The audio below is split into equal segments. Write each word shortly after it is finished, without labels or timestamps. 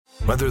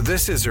Whether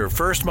this is her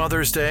first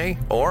Mother's Day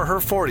or her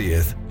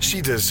 40th, she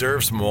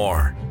deserves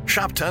more.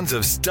 Shop tons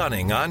of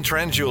stunning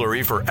on-trend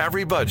jewelry for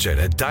every budget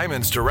at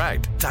Diamonds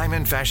Direct.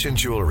 Diamond fashion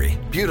jewelry,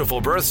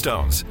 beautiful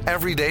birthstones,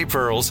 everyday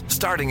pearls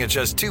starting at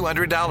just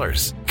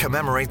 $200.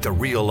 Commemorate the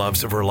real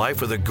loves of her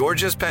life with a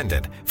gorgeous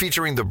pendant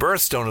featuring the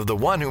birthstone of the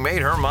one who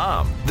made her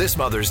mom. This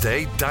Mother's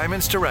Day,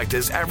 Diamonds Direct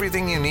is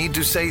everything you need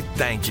to say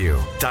thank you.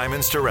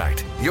 Diamonds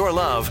Direct. Your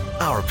love,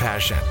 our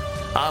passion.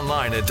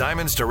 Online at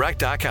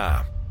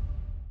diamondsdirect.com.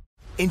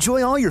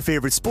 Enjoy all your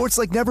favorite sports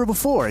like never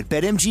before at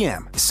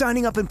BetMGM.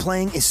 Signing up and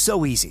playing is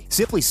so easy.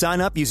 Simply sign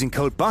up using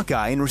code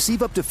Buckeye and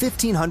receive up to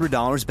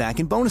 $1,500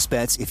 back in bonus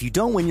bets if you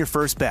don't win your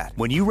first bet.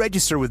 When you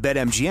register with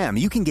BetMGM,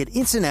 you can get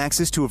instant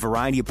access to a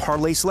variety of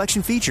parlay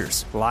selection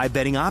features, live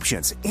betting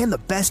options, and the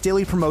best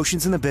daily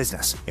promotions in the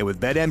business. And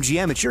with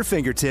BetMGM at your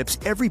fingertips,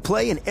 every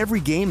play and every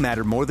game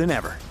matter more than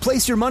ever.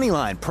 Place your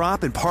moneyline,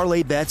 prop, and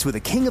parlay bets with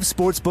the king of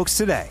sportsbooks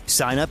today.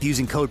 Sign up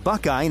using code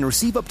Buckeye and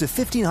receive up to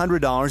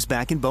 $1,500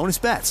 back in bonus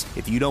bets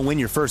if you don't win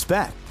your first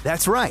bet.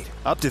 That's right,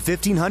 up to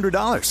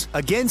 $1,500.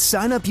 Again,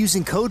 sign up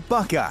using code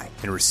Buckeye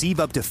and receive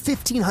up to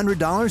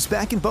 $1,500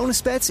 back in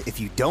bonus bets if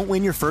you don't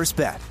win your first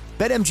bet.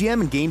 BetMGM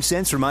and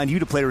GameSense remind you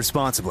to play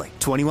responsibly.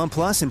 21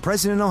 plus and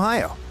present in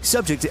Ohio.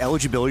 Subject to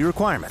eligibility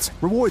requirements.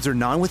 Rewards are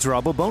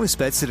non-withdrawable bonus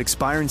bets that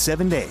expire in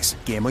 7 days.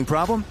 Gambling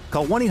problem?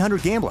 Call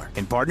 1-800-GAMBLER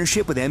in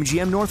partnership with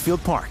MGM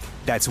Northfield Park.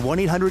 That's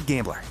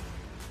 1-800-GAMBLER.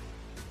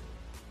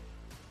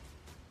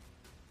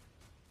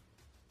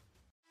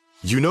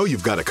 You know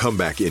you've got a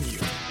comeback in you.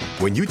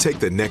 When you take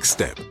the next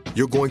step,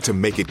 you're going to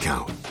make it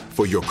count.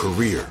 For your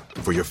career,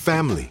 for your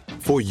family,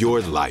 for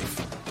your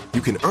life. You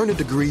can earn a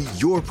degree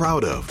you're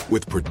proud of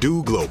with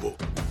Purdue Global.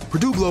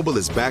 Purdue Global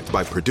is backed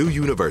by Purdue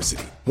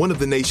University, one of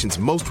the nation's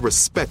most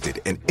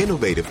respected and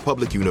innovative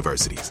public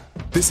universities.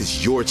 This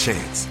is your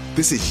chance.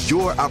 This is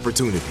your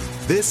opportunity.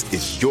 This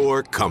is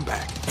your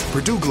comeback.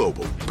 Purdue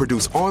Global,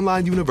 Purdue's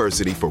online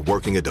university for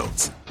working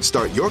adults.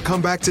 Start your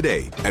comeback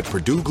today at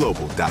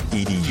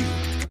purdueglobal.edu.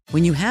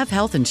 When you have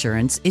health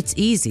insurance, it's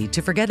easy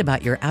to forget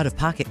about your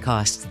out-of-pocket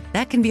costs.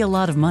 That can be a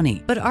lot of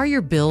money. But are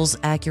your bills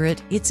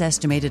accurate? It's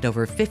estimated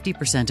over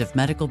 50% of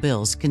medical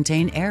bills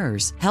contain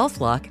errors.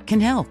 HealthLock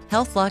can help.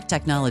 HealthLock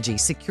technology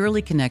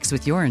securely connects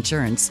with your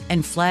insurance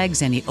and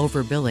flags any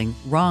overbilling,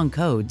 wrong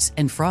codes,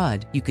 and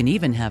fraud. You can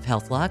even have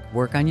HealthLock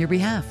work on your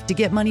behalf to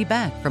get money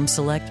back from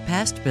select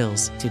past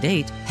bills. To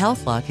date,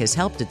 HealthLock has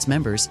helped its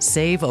members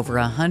save over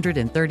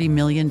 $130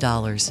 million.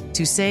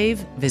 To save,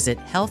 visit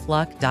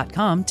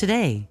healthlock.com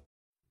today.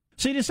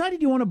 So you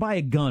decided you want to buy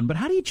a gun, but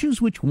how do you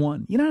choose which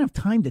one? You don't have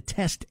time to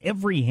test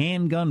every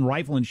handgun,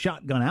 rifle, and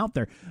shotgun out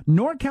there.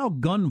 NorCal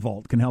Gun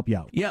Vault can help you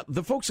out. Yeah,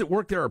 the folks that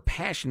work there are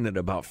passionate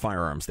about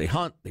firearms. They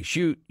hunt, they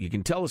shoot. You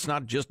can tell it's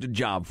not just a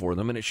job for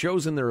them, and it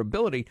shows in their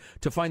ability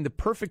to find the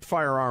perfect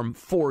firearm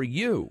for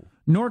you.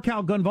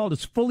 NorCal Gun Vault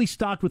is fully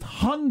stocked with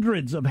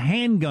hundreds of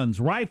handguns,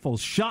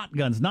 rifles,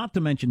 shotguns, not to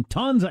mention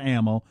tons of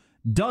ammo,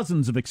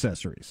 dozens of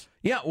accessories.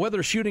 Yeah,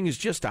 whether shooting is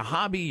just a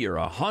hobby, you're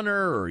a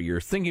hunter, or you're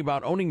thinking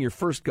about owning your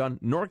first gun,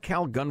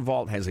 NorCal Gun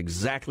Vault has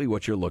exactly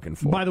what you're looking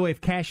for. By the way, if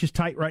cash is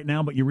tight right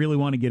now, but you really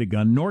want to get a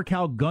gun,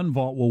 NorCal Gun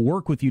Vault will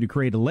work with you to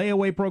create a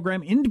layaway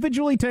program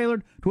individually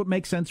tailored to what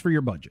makes sense for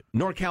your budget.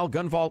 NorCal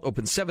Gun Vault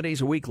open 7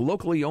 days a week,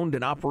 locally owned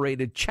and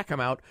operated. Check them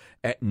out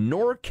at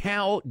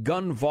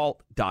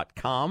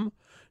NorCalGunVault.com.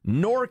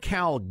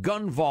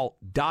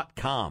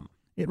 NorCalGunVault.com.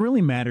 It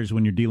really matters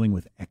when you're dealing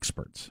with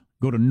experts.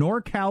 Go to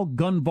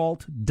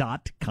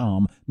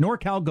NorCalGunVault.com,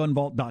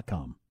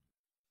 NorCalGunVault.com.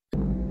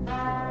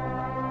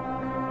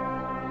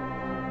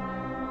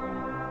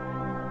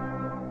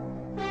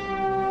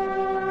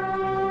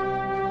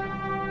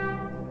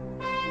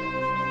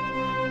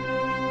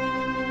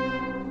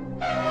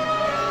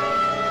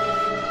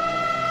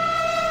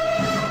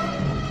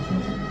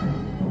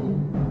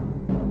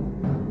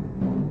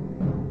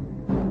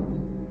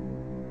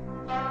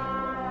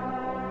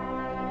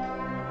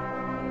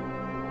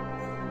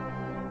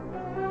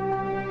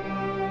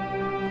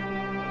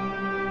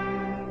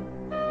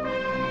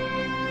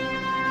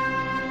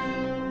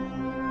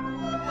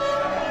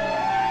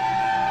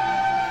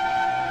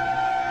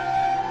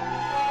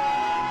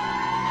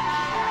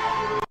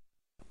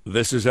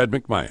 This is Ed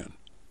McMahon.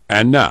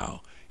 And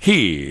now,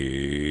 here's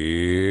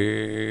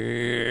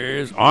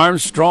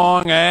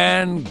Armstrong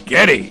and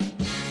Getty.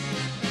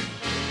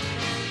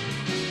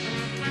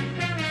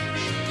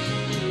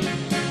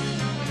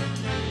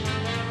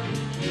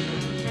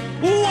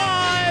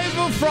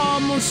 Live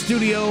from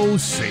Studio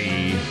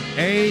C,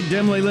 a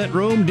dimly lit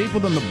room deep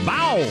within the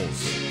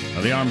bowels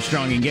of the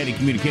Armstrong and Getty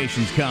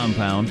Communications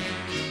compound.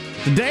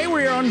 Today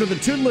we are under the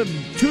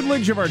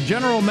tutelage of our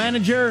general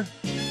manager,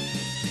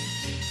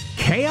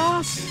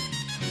 Chaos?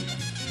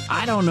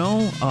 I don't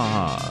know.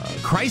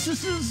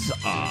 Crises?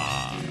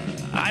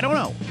 I don't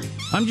know.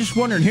 I'm just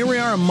wondering, here we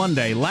are on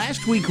Monday.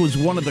 Last week was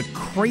one of the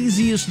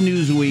craziest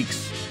news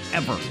weeks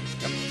ever.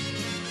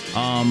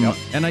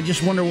 And I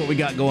just wonder what we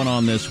got going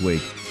on this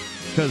week.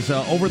 Because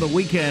over the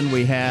weekend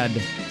we had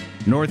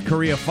North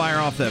Korea fire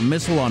off that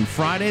missile on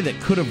Friday that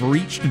could have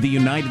reached the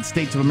United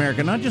States of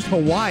America, not just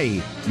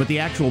Hawaii, but the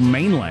actual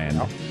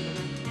mainland.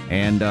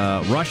 And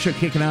Russia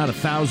kicking out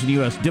 1,000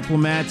 U.S.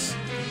 diplomats.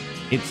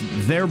 It's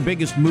their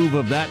biggest move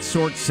of that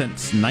sort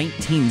since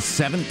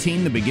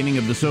 1917, the beginning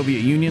of the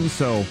Soviet Union.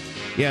 So,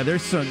 yeah,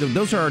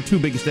 those are our two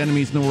biggest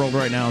enemies in the world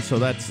right now, so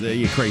that's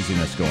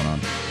craziness going on.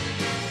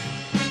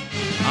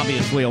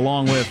 Obviously,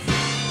 along with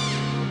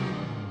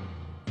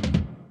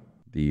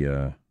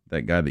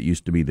that guy that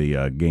used to be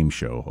the game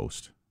show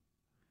host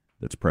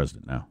that's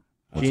president now.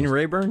 Gene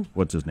Rayburn?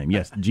 What's his name?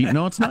 Yes.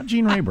 No, it's not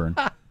Gene Rayburn.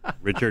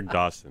 Richard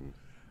Dawson.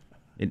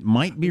 It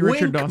might be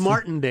Richard Dawson.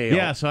 Martindale.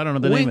 Yes, I don't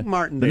know. The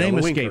name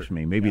escapes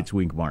me. Maybe it's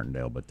Wink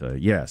Martindale, but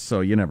yes,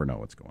 so you never know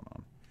what's going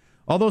on.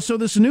 Although, so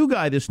this new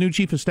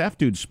chief of staff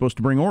dude's supposed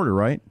to bring order,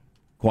 right?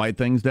 Quiet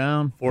things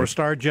down.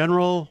 4-star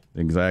general.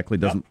 Exactly.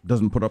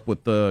 Doesn't put up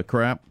with the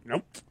crap.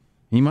 Nope.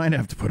 He might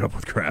have to put up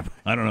with crap.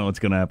 I don't know what's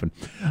going to happen.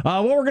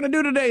 What we're going to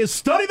do today is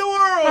study the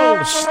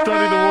world. Study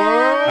the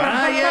world.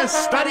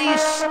 Yes, study it.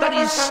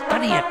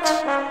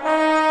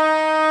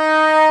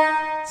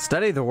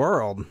 Study the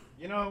world.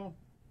 You know,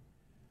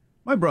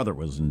 my brother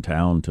was in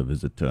town to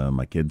visit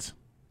my kids,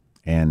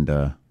 and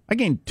I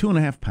gained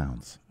 2.5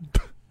 pounds.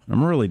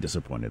 I'm really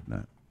disappointed in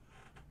that.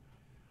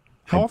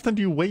 How often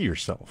do you weigh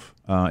yourself?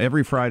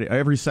 Every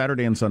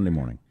Saturday and Sunday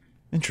morning.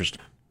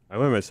 Interesting. I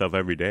weigh myself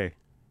every day.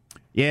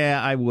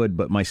 Yeah, I would,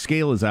 but my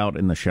scale is out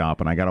in the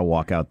shop, and I got to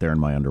walk out there in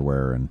my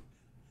underwear. And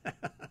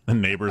the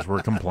neighbors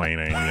were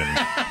complaining.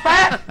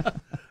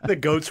 The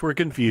goats were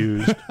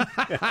confused.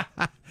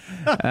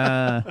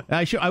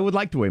 I would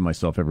like to weigh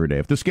myself every day.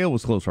 If the scale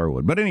was closer, I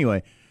would. But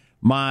anyway,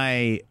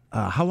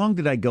 how long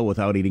did I go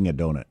without eating a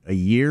donut? 1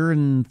 year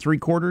and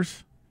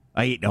 3/4?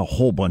 I ate a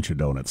whole bunch of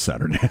donuts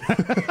Saturday.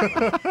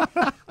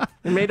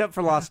 You made up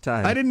for lost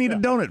time. I didn't eat a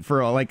donut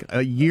for like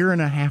 1.5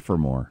 years or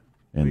more.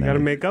 You got to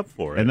make up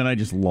for it. And then I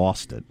just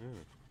lost it.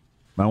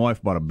 My wife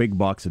bought a big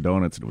box of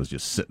donuts, and it was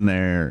just sitting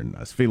there, and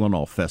I was feeling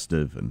all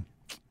festive, and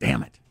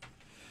damn it.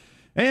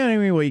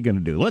 Anyway, what are you going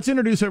to do? Let's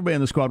introduce everybody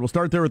in the squad. We'll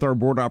start there with our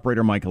board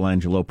operator,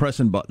 Michelangelo,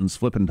 pressing buttons,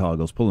 flipping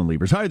toggles, pulling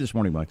levers. How are you this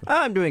morning, Michael?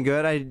 I'm doing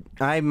good.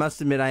 I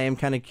must admit I am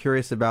kind of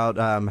curious about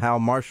how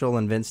Marshall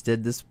and Vince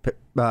did this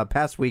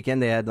past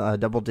weekend. They had a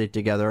double date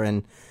together,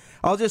 and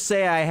I'll just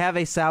say I have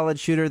a salad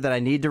shooter that I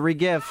need to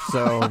regift,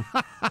 so,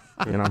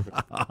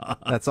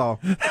 that's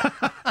all.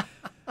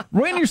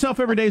 Weighing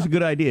yourself every day is a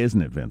good idea,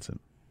 isn't it, Vincent?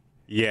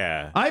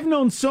 Yeah. I've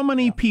known so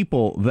many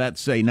people that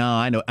say, no,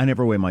 I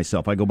never weigh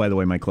myself. I go by the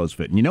way my clothes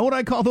fit. And you know what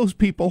I call those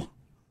people?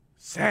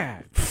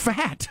 Sad.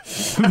 Fat.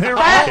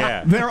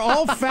 They're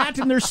all fat,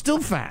 and they're still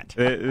fat.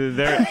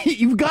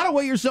 You've got to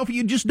weigh yourself.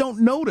 You just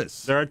don't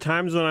notice. There are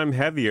times when I'm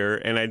heavier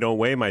and I don't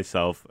weigh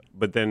myself,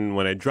 but then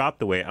when I drop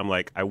the weight, I'm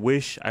like, I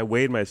wish I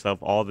weighed myself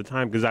all the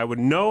time because I would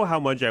know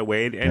how much I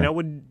weighed, and I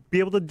would be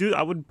able to do.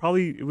 It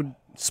would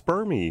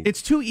spur me.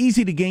 It's too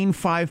easy to gain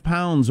 5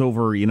 pounds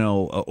over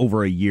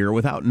a year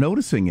without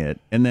noticing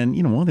it, and then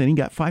then you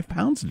got 5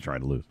 pounds to try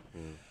to lose.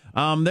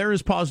 There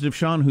is Positive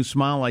Sean, whose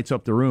smile lights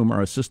up the room,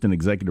 our assistant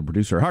executive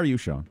producer. How are you,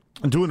 Sean?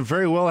 I'm doing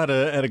very well. Had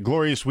a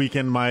glorious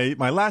weekend. My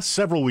last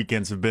several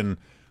weekends have been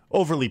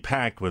overly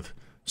packed with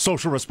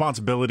social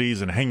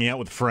responsibilities and hanging out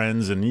with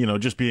friends and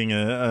just being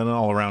an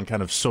all-around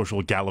kind of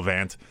social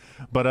gallivant.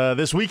 But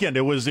this weekend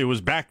it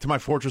was back to my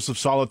fortress of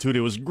solitude.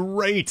 It was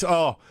great.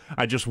 Oh,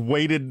 I just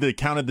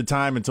counted the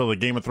time until the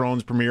Game of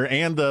Thrones premiere,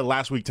 and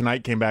last week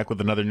tonight came back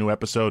with another new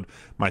episode.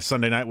 My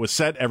Sunday night was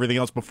set. Everything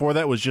else before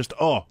that was just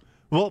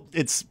well,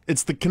 it's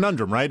the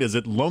conundrum, right? Is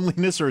it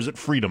loneliness or is it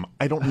freedom?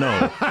 I don't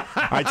know.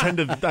 I tend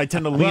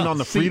to lean on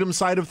the freedom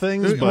side of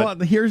things. But well,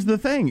 here's the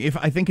thing: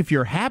 if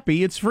you're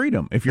happy, it's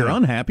freedom. If you're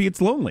unhappy, it's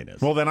loneliness.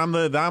 Well, then I'm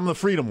the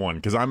freedom one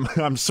because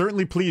I'm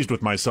certainly pleased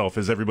with myself,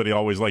 as everybody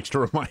always likes to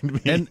remind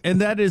me. And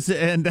that is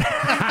and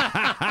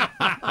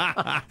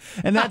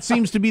that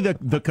seems to be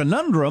the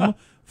conundrum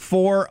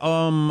for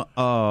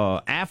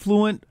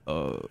affluent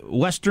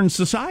Western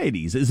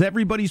societies. Is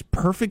everybody's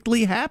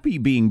perfectly happy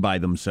being by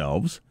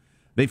themselves?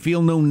 They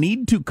feel no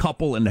need to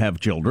couple and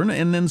have children,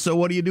 and then so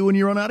what do you do when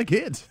you run out of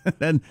kids?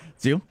 Then,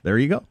 there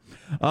you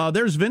go.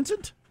 There's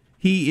Vincent.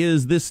 He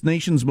is this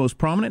nation's most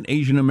prominent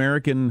Asian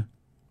American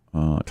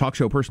talk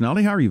show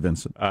personality. How are you,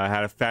 Vincent? I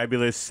had a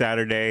fabulous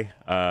Saturday.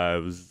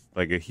 It was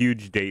like a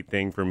huge date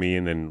thing for me,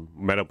 and then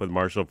met up with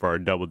Marshall for our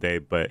double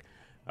date. But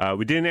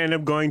we didn't end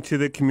up going to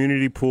the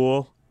community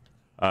pool.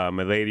 My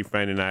lady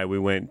friend and I we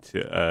went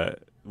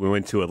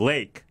to a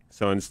lake.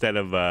 So instead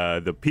of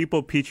the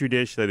people petri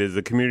dish that is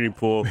the community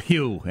pool,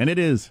 and it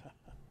is.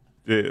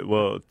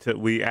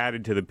 We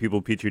added to the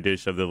people petri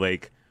dish of the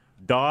lake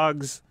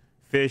dogs,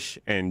 fish,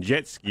 and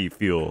jet ski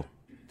fuel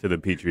to the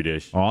petri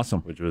dish.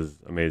 Awesome, which was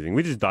amazing.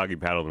 We just doggy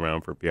paddled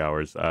around for a few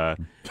hours.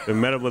 We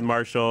met up with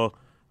Marshall.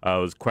 It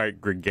was quite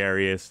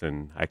gregarious,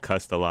 and I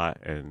cussed a lot,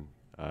 and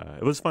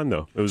it was fun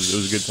though. It was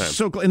a good time.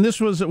 So, and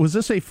was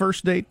this a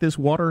first date? This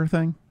water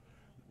thing?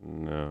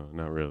 No,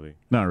 not really.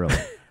 Not really.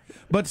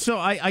 But so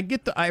I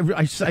get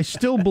I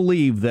still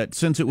believe that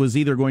since it was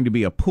either going to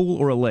be a pool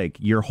or a lake,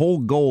 your whole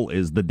goal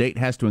is the date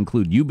has to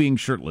include you being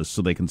shirtless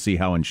so they can see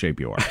how in shape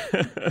you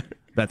are.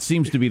 That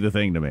seems to be the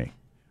thing to me.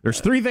 There's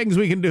three things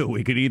we can do.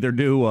 We could either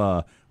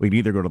go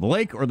to the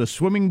lake or the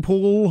swimming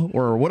pool,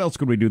 or what else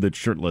could we do that's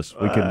shirtless?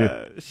 We could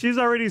do. She's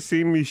already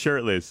seen me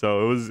shirtless,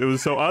 so it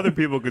was so other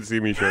people could see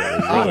me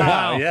shirtless. Oh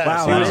wow! Yes,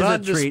 Wow, he that was is a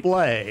on treat.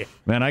 display.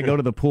 Man, I go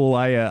to the pool.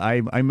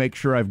 I make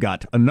sure I've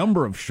got a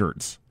number of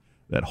shirts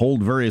that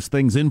hold various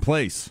things in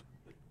place.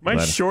 My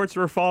shorts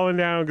were falling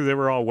down because they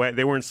were all wet.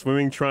 They weren't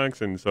swimming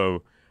trunks, and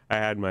so I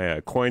had my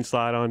coin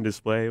slot on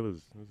display. It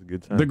was a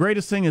good time. The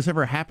greatest thing that's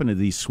ever happened to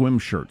these swim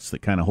shirts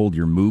that kind of hold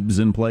your moobs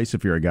in place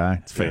if you're a guy.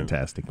 It's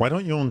fantastic. Why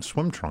don't you own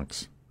swim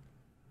trunks?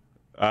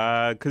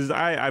 Because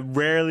I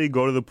rarely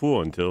go to the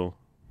pool until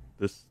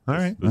this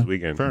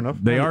weekend. Fair enough.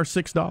 They are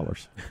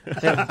 $6.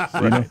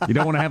 You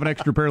don't want to have an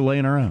extra pair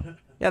laying around.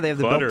 Yeah, they have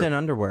the Clutter. built-in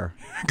underwear.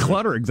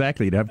 Clutter,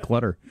 exactly. You'd have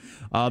clutter.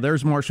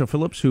 There's Marshall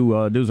Phillips,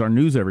 who does our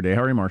news every day.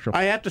 How are you, Marshall?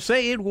 I have to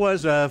say it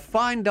was a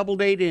fine double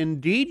date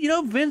indeed. You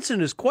know,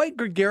 Vincent is quite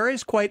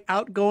gregarious, quite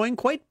outgoing,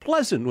 quite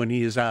pleasant when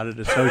he is out at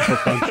a social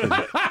function.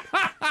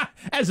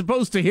 As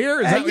opposed to here?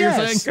 Is that what you're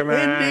saying?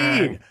 Yes,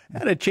 indeed.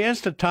 Had a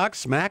chance to talk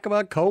smack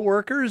about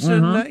coworkers,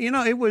 and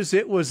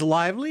it was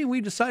lively.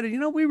 We decided,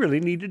 we really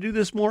need to do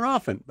this more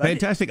often. But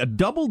Fantastic. A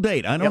double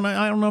date. I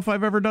don't know if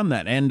I've ever done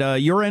that.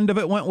 And your end of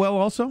it went well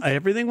also?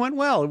 everything went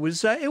well. It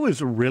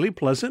was really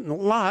pleasant and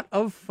a lot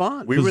of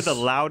fun. We were the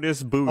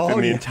loudest booth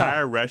in the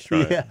entire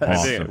restaurant. Yes. I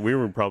think we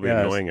were probably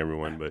Yes. annoying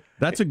everyone, but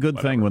That's a good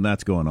thing when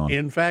that's going on.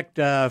 In fact,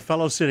 a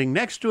fellow sitting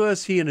next to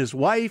us, he and his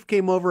wife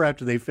came over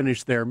after they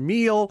finished their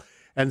meal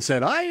and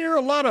said, I hear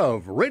a lot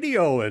of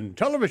radio and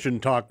television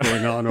talk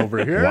going on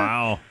over here.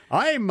 Wow.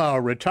 I'm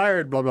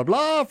retired blah, blah,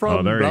 blah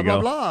from there blah, you blah,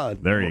 go. blah.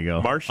 There you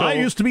go. Marshall- I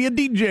used to be a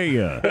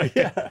DJ.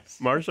 Yes.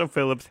 Marshall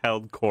Phillips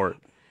held court.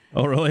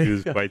 Oh, really? He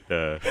was quite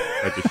the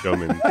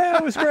showman. Yeah,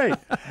 it was great.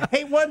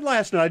 Hey, one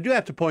last note. I do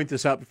have to point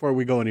this out before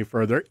we go any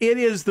further. It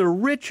is the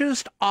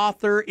richest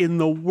author in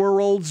the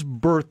world's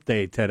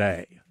birthday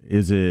today.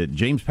 Is it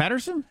James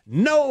Patterson?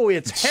 No,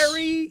 it's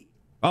Harry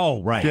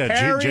Oh, right. Yeah,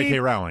 Harry J.K.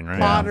 Rowling, right?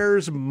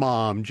 Potter's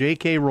mom,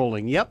 J.K.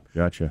 Rowling. Yep.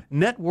 Gotcha.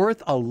 Net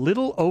worth a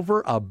little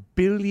over $1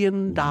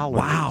 billion.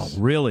 Wow,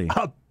 really?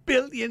 $1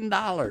 billion.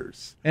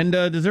 And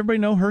does everybody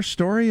know her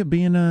story of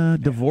being a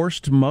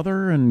divorced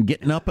mother and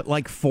getting up at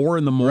like 4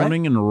 a.m.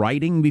 and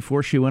writing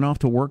before she went off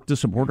to work to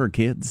support her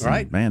kids?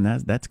 Right. And,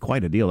 man, that's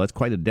quite a deal. That's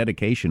quite a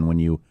dedication when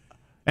you...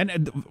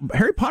 And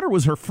Harry Potter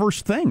was her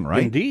first thing,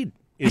 right? Indeed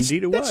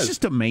it was. That's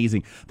just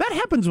amazing. That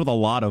happens with a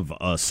lot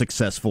of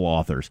successful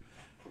authors.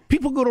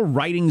 People go to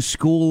writing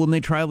school and they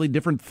try all the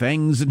different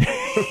things and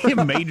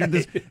major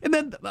this. And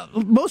then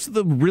most of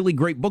the really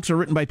great books are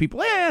written by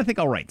people, I think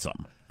I'll write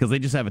some. Because they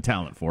just have a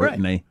talent for it.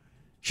 And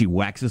she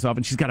waxes off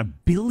and she's got $1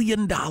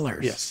 billion.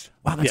 Yes.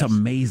 Wow, that's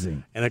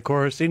amazing. And, of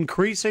course,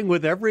 increasing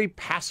with every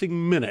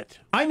passing minute.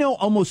 I know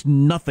almost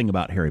nothing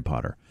about Harry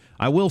Potter.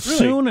 I will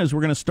soon, as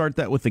we're going to start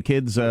that with the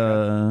kids.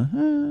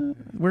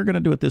 We're going to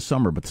do it this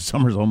summer, but the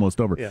summer's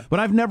almost over. Yeah. But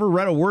I've never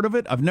read a word of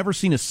it. I've never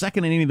seen a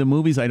second in any of the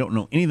movies. I don't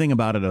know anything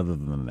about it other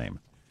than the name.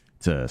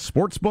 It's a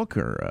sports book,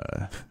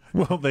 or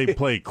Well, they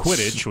play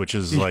Quidditch, which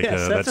is like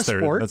Yes, that's a their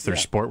sport.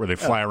 sport where they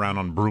fly around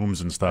on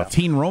brooms and stuff.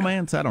 teen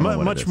romance. I don't know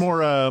what Much it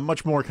is.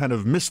 much more kind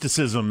of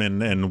mysticism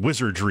and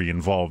wizardry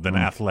involved than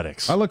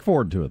athletics. I look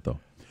forward to it, though.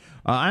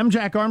 I'm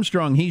Jack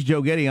Armstrong. He's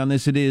Joe Getty. On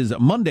this, it is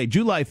Monday,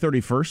 July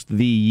 31st,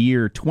 the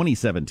year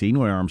 2017.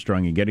 We're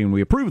Armstrong and Getty, and we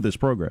approve of this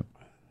program.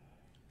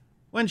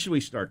 When should we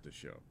start the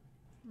show?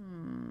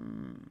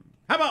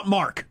 How about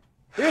Mark?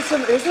 Here's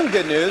some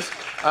good news.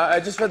 I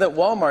just read that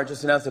Walmart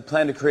just announced a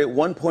plan to create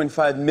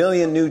 1.5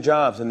 million new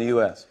jobs in the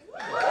U.S.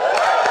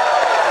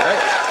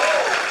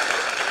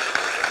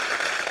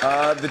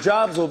 Right? The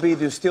jobs will be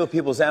to steal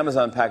people's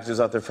Amazon packages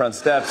off their front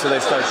steps so they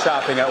start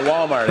shopping at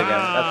Walmart again.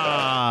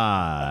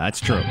 That's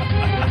true.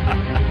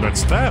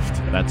 That's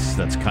theft.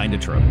 That's kind of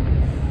true.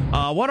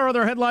 What are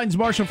other headlines,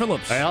 Marshall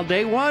Phillips? Well,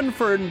 day one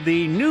for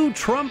the new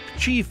Trump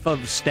chief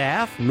of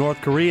staff. North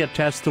Korea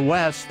tests the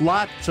West.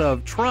 Lots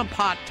of Trump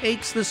hot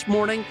takes this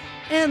morning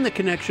and the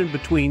connection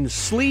between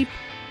sleep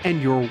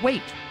and your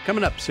weight.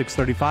 Coming up,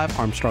 6:35,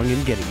 Armstrong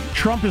and Getty.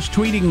 Trump is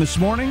tweeting this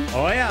morning.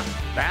 Oh, yeah.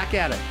 Back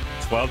at it.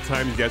 12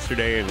 times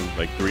yesterday and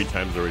like 3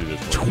 times already this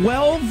morning.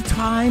 12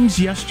 times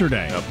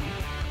yesterday. Yep.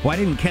 Well, I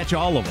didn't catch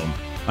all of them.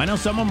 I know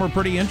some of them were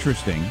pretty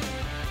interesting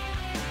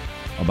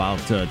about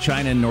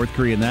China and North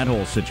Korea and that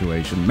whole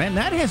situation. Man,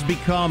 that has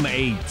become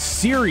a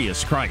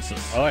serious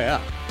crisis. Oh, yeah.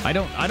 I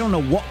don't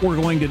know what we're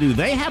going to do.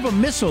 They have a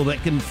missile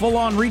that can full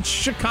on reach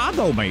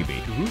Chicago,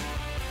 maybe.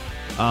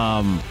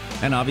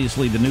 And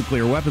obviously the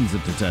nuclear weapons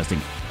that they're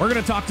testing. We're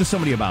going to talk to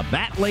somebody about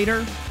that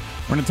later.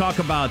 We're going to talk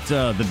about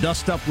the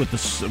dust up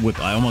with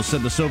I almost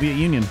said the Soviet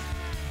Union,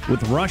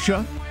 with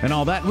Russia and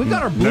all that. We've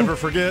got our Never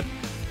forget.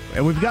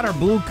 and we've got our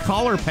blue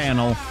collar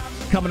panel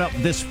coming up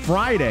this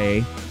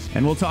Friday,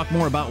 and we'll talk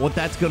more about what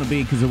that's going to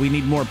be because we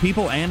need more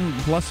people. And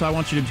plus, I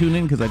want you to tune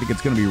in because I think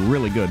it's going to be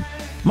really good.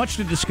 Much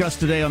to discuss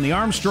today on the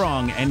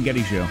Armstrong and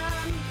Getty Show.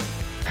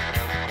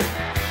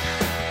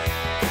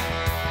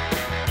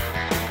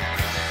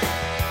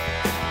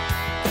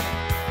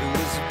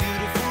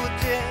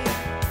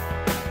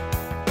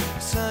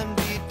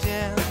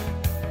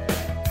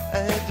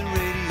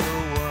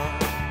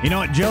 You know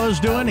what Joe's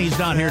doing? He's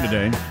not here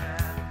today.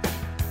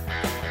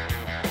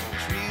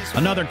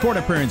 Another court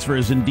appearance for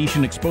his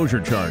indecent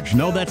exposure charge.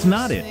 No, that's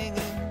not it.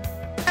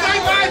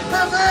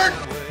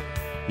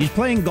 He's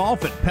playing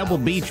golf at Pebble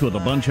Beach with a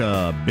bunch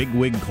of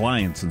bigwig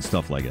clients and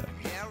stuff like that.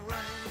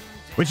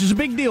 Which is a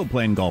big deal,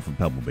 playing golf at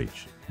Pebble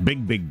Beach.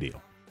 Big, big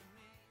deal.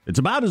 It's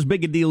about as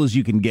big a deal as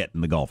you can get in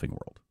the golfing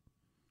world.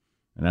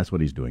 And that's what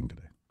he's doing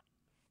today.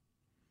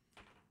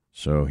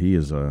 So he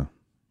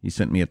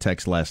sent me a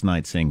text last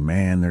night saying,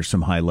 man, there's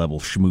some high-level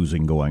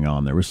schmoozing going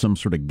on. There was some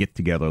sort of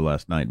get-together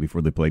last night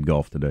before they played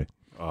golf today.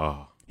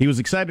 Oh. He was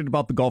excited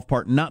about the golf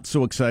part, not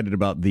so excited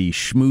about the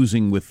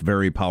schmoozing with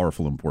very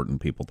powerful,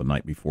 important people the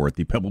night before at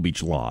the Pebble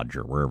Beach Lodge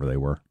or wherever they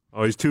were.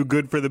 Oh, he's too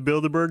good for the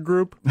Bilderberg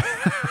Group?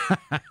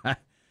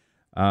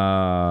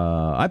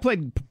 I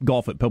played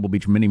golf at Pebble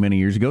Beach many, many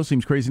years ago.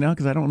 Seems crazy now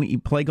because I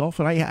don't play golf,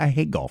 and I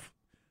hate golf.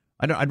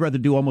 I'd rather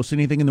do almost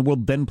anything in the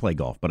world than play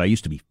golf, but I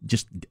used to be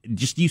just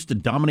used to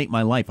dominate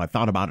my life. I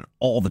thought about it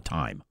all the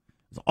time.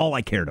 It's all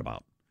I cared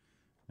about.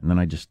 And then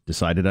I just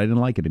decided I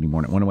didn't like it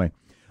anymore, and it went away.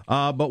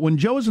 But when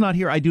Joe is not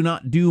here, I do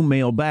not do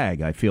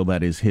mailbag. I feel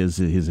that is his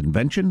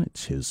invention.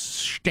 It's his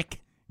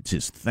shtick. It's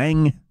his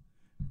thing.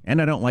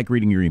 And I don't like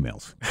reading your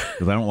emails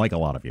because I don't like a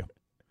lot of you.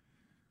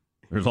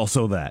 There's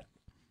also that.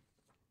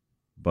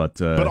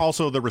 But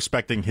also the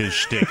respecting his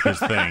shtick, his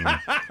thing,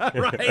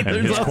 right,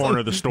 and his corner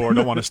of the store,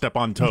 don't want to step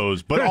on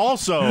toes. But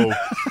also,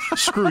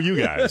 screw you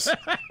guys.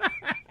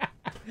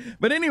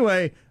 But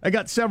anyway, I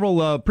got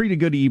several pretty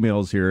good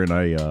emails here,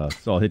 and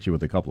so I'll hit you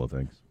with a couple of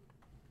things.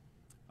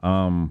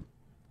 On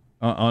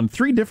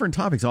 3 different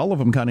topics, all of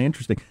them kind of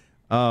interesting.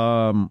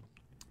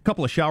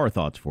 Couple of shower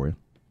thoughts for you.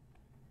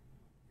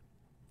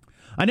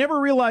 I never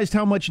realized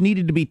how much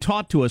needed to be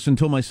taught to us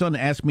until my son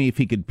asked me if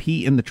he could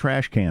pee in the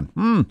trash can.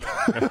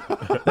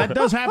 That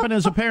does happen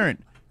as a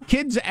parent.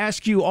 Kids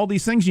ask you all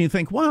these things, and you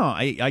think, wow,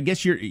 I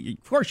guess of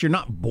course, you're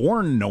not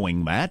born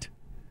knowing that.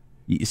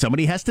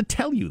 Somebody has to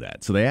tell you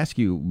that. So they ask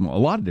you a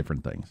lot of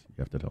different things. You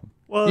have to tell them.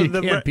 Well, you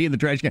can't pee in the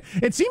trash can.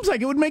 It seems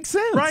like it would make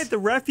sense. Right, the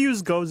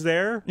refuse goes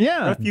there.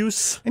 Yeah.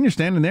 Refuse. And you're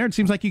standing there. It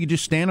seems like you could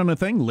just stand on a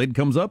thing, lid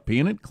comes up, pee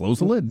in it, close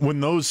the lid. When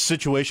those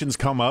situations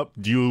come up,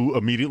 do you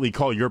immediately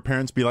call your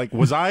parents, be like,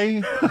 was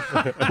I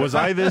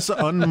this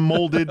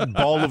unmolded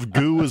ball of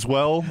goo as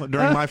well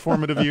during my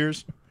formative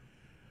years?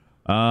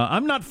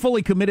 I'm not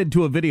fully committed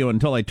to a video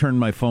until I turn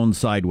my phone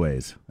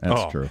sideways.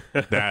 That's true.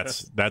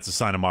 That's a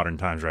sign of modern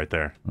times right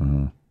there.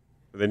 Uh-huh.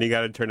 Then you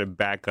got to turn it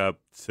back up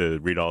to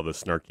read all the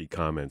snarky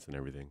comments and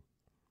everything.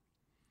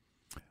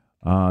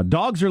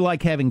 Dogs are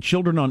like having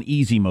children on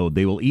easy mode.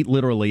 They will eat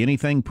literally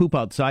anything, poop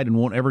outside, and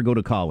won't ever go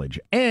to college.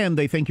 And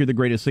they think you're the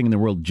greatest thing in the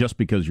world just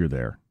because you're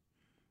there.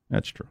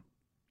 That's true.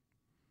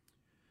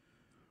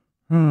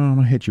 I'm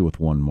going to hit you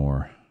with one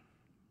more.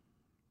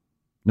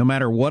 No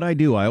matter what I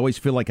do, I always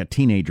feel like a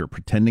teenager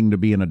pretending to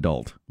be an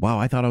adult. Wow,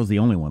 I thought I was the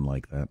only one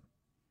like that.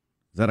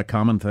 Is that a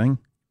common thing?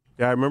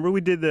 Yeah, I remember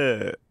we did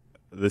the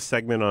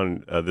segment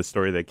on the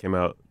story that came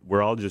out.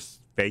 We're all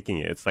just faking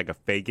it. It's like a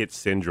fake it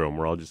syndrome.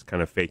 We're all just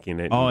kind of faking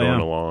it and going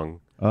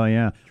along. Oh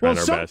yeah. Trying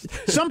our best.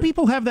 Some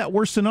people have that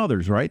worse than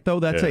others, right? Though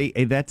that's it's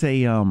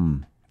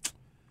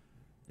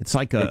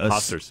like a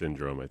imposter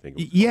syndrome, I think.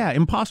 Yeah,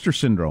 imposter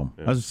syndrome.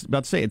 Yeah. I was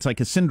about to say it's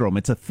like a syndrome.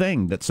 It's a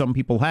thing that some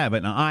people have,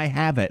 and I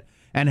have it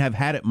and have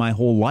had it my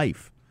whole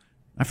life.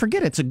 I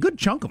forget it's a good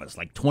chunk of us.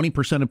 Like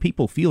 20% of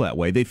people feel that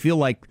way. They feel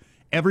like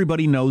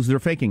everybody knows they're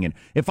faking it.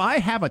 If I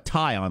have a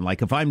tie on,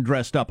 like if I'm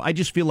dressed up, I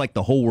just feel like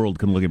the whole world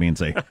can look at me and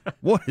say,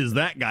 what is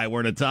that guy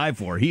wearing a tie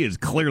for? He is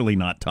clearly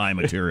not tie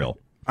material.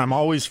 I'm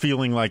always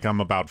feeling like I'm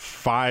about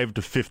 5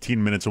 to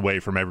 15 minutes away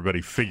from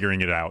everybody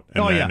figuring it out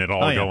and then it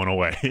all going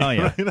away. Oh,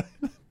 yeah.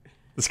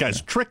 This guy's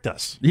tricked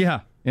us. Yeah.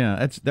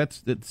 Yeah.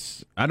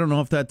 That's I don't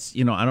know if that's,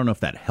 I don't know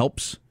if that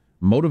helps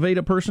motivate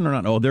a person or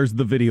not. Oh, there's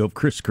the video of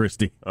Chris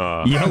Christie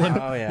yelling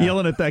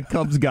at that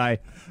Cubs guy.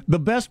 The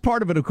best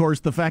part of it, of course,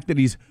 the fact that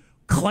he's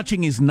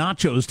clutching his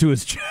nachos to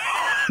his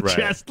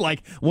chest,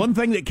 like one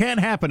thing that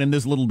can't happen in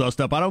this little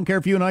dust-up. I don't care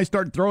if you and I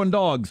start throwing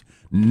dogs.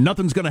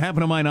 Nothing's going to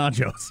happen to my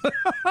nachos.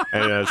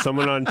 And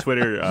someone on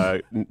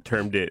Twitter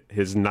termed it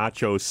his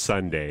Nacho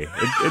Sunday.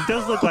 It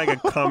does look like a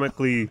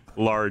comically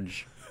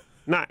large...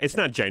 It's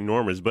not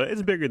ginormous, but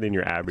it's bigger than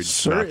your average.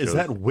 Sir, nachos. Is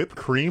that whipped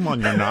cream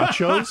on your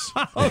nachos?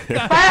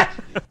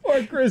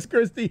 Or Chris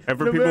Christie. And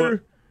for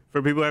people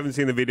who haven't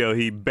seen the video,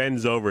 he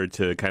bends over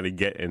to kind of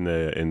get in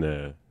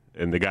the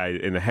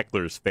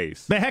heckler's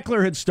face. The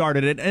heckler had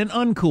started it, and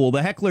uncool.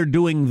 The heckler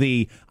doing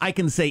the I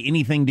can say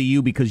anything to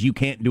you because you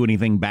can't do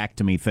anything back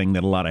to me thing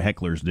that a lot of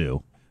hecklers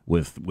do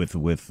with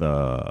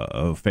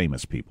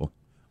famous people.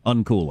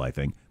 Uncool, I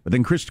think. But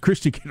then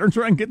Christie turns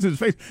around and gets in his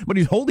face, but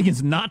he's holding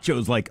his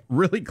nachos like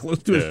really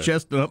close to his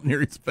chest and up near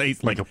his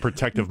face. Like a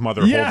protective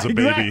mother holds a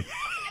baby.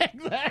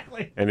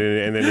 Exactly. And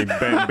then he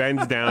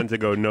bends down to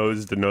go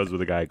nose to nose with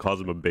the guy,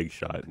 calls him a big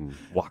shot, and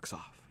walks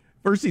off.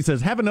 First he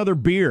says, have another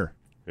beer,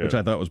 which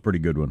I thought was a pretty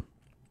good one.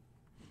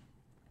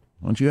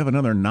 Why don't you have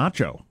another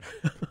nacho?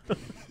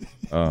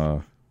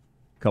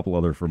 couple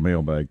other from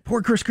mailbag.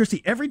 Poor Chris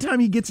Christie. Every time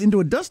he gets into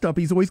a dust-up,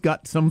 he's always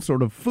got some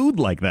sort of food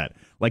like that,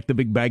 like the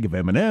big bag of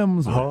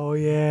M&Ms. Oh,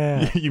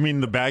 yeah. You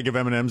mean the bag of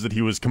M&Ms that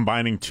he was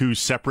combining 2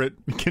 separate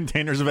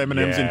containers of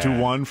M&Ms into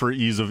one for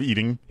ease of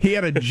eating? He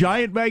had a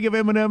giant bag of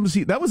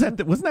M&Ms. Wasn't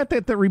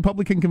that the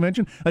Republican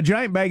convention? A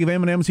giant bag of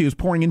M&Ms he was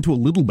pouring into a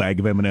little bag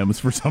of M&Ms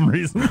for some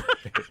reason.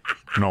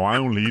 No, I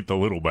only eat the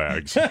little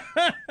bags.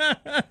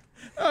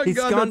 Oh,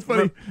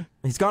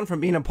 He's gone from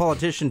being a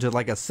politician to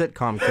like a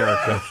sitcom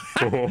character.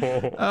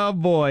 Oh,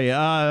 boy.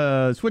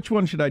 Which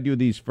one should I do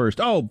these first?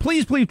 Oh,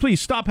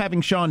 please stop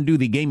having Sean do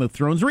the Game of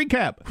Thrones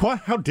recap. What?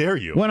 How dare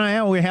you?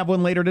 We have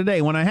one later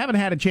today. When I haven't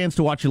had a chance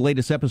to watch the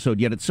latest episode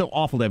yet, it's so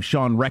awful to have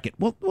Sean wreck it.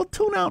 We'll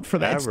tune out for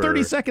that. It's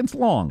 30 seconds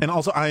long. And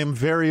also, I am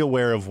very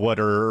aware of what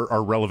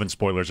are relevant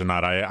spoilers or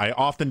not. I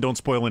often don't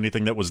spoil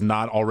anything that was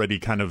not already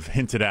kind of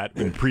hinted at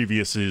in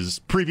previous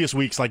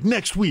weeks, like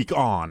next week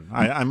on.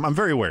 I'm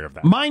very aware of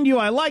that. Mind you,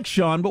 I like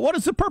Sean, but what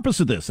is the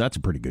purpose of this? That's a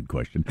pretty good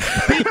question.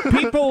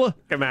 People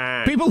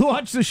who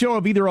watch the show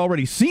have either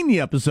already seen the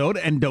episode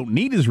and don't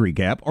need his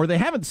recap, or they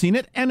haven't seen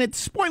it and it's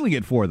spoiling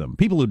it for them.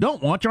 People who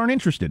don't watch aren't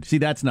interested. See,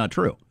 that's not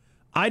true.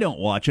 I don't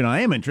watch and I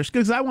am interested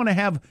because I want to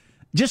have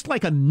just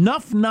like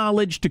enough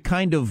knowledge to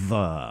kind of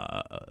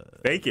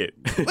fake it.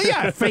 Well,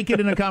 yeah, fake it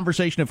in a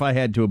conversation if I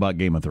had to about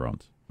Game of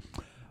Thrones.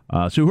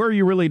 So who are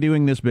you really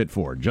doing this bit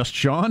for? Just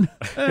Sean?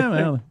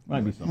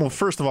 Might be something. Well,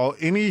 first of all,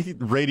 any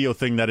radio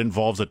thing that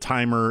involves a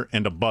timer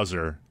and a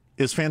buzzer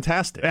is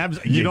fantastic.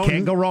 You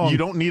can't go wrong. You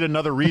don't need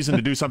another reason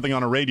to do something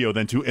on a radio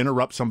than to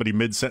interrupt somebody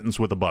mid-sentence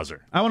with a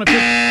buzzer. I want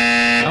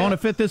to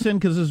fit this in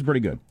because this is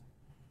pretty good.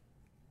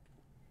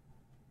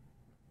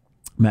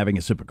 I'm having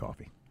a sip of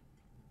coffee.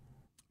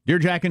 Dear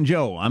Jack and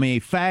Joe, I'm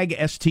a fag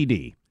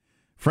STD.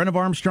 Friend of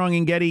Armstrong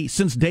and Getty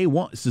since day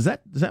one. Is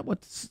that what?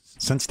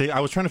 Since day, I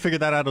was trying to figure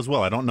that out as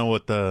well. I don't know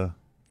what the.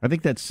 I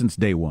think that's since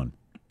day one.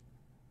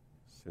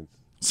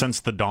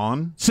 Since the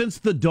dawn? Since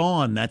the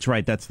dawn. That's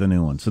right. That's the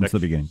new one. Since the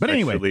beginning. But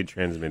anyway. Sexually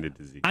transmitted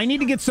disease. I need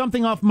to get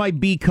something off my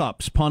B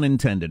cups, pun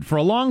intended. For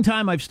a long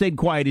time, I've stayed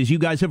quiet as you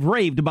guys have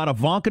raved about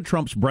Ivanka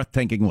Trump's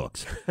breathtaking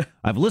looks.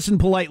 I've listened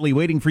politely,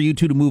 waiting for you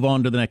two to move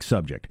on to the next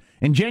subject.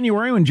 In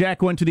January, when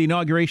Jack went to the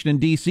inauguration in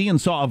D.C. and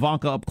saw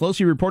Ivanka up close,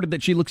 he reported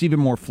that she looks even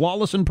more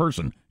flawless in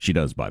person. She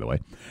does, by the way.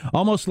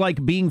 Almost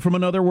like being from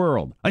another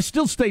world. I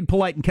still stayed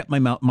polite and kept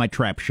my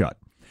trap shut.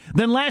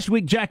 Then last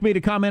week, Jack made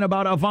a comment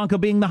about Ivanka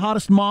being the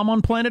hottest mom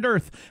on planet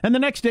Earth. And the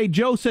next day,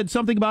 Joe said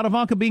something about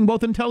Ivanka being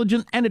both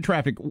intelligent and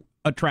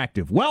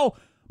attractive. Well,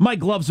 my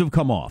gloves have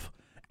come off.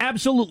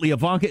 Absolutely,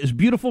 Ivanka is a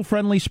beautiful,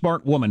 friendly,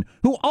 smart woman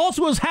who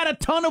also has had a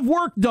ton of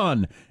work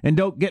done. And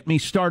don't get me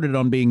started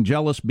on being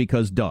jealous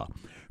because duh.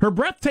 Her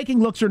breathtaking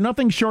looks are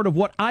nothing short of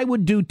what I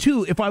would do,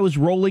 too, if I was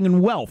rolling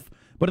in wealth.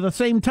 But at the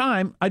same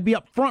time, I'd be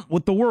up front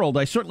with the world.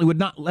 I certainly would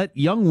not let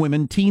young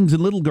women, teens,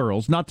 and little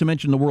girls, not to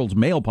mention the world's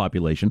male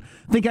population,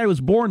 think I was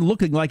born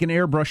looking like an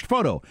airbrushed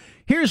photo.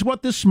 Here's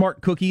what this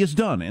smart cookie has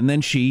done. And then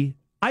she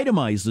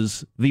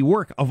itemizes the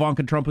work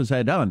Ivanka Trump has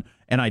had done.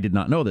 And I did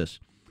not know this.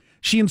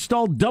 She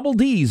installed double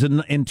Ds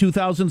in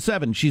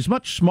 2007. She's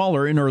much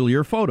smaller in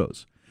earlier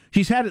photos.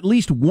 She's had at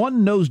least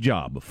one nose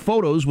job.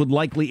 Photos would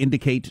likely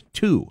indicate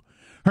 2.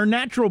 Her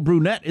natural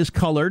brunette is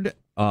colored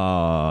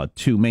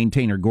to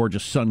maintain her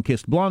gorgeous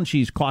sun-kissed blonde.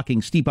 She's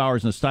clocking steep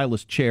hours in a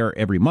stylist chair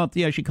every month.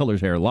 Yeah, she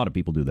colors hair. A lot of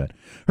people do that.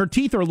 Her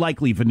teeth are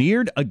likely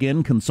veneered.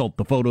 Again, consult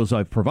the photos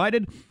I've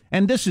provided.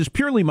 And this is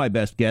purely my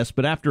best guess,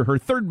 but after her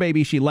third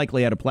baby, she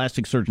likely had a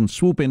plastic surgeon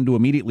swoop in to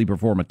immediately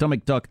perform a tummy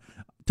tuck.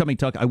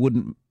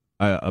 Who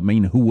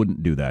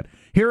wouldn't do that?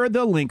 Here are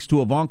the links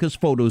to Ivanka's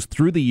photos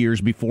through the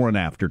years before and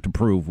after to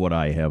prove what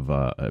I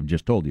have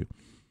just told you.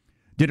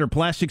 Did her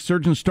plastic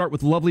surgeon start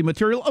with lovely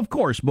material? Of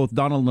course, both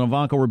Donald and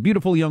Ivanka were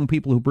beautiful young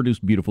people who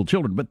produced beautiful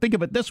children. But think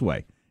of it this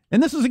way,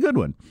 and this is a good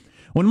one.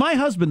 When my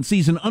husband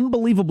sees an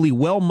unbelievably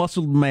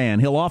well-muscled man,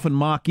 he'll often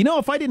mock,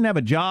 if I didn't have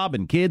a job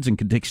and kids and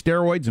could take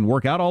steroids and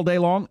work out all day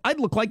long, I'd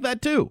look like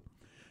that too.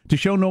 To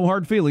show no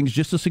hard feelings,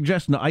 just a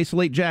suggestion to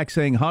isolate Jack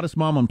saying hottest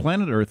mom on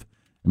planet Earth.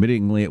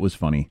 Admittingly, it was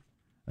funny.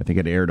 I think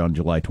it aired on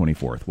July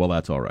 24th. Well,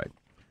 that's all right.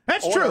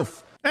 That's true.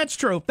 That's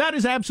true. That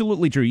is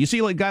absolutely true. You see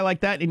a guy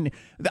like that, and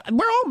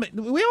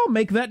we all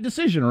make that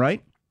decision,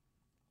 right?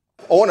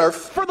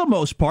 For the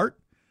most part.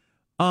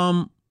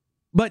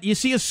 But you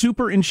see a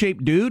super in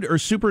shape dude or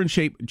super in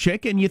shape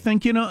chick, and you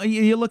think,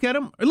 you look at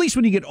him, at least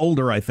when you get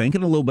older, I think,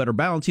 and a little better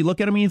balance, you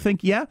look at him and you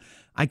think, yeah,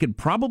 I could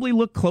probably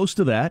look close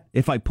to that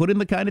if I put in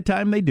the kind of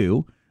time they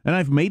do, and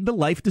I've made the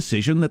life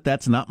decision that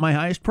that's not my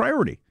highest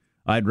priority.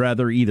 I'd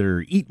rather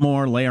either eat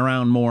more, lay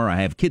around more, I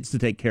have kids to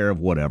take care of,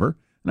 whatever,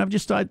 and I've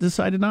just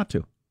decided not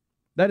to.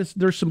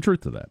 There's some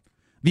truth to that.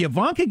 The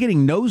Ivanka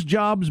getting nose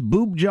jobs,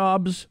 boob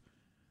jobs,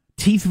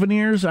 teeth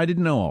veneers, I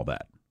didn't know all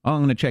that. I'm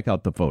going to check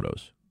out the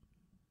photos.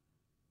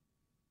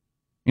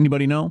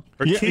 Anybody know?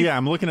 Yeah,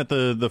 I'm looking at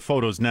the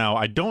photos now.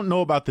 I don't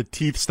know about the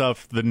teeth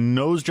stuff. The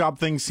nose job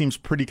thing seems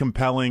pretty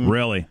compelling.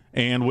 Really?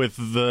 And with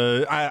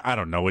the, I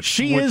don't know. With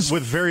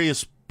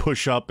various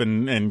push-up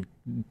and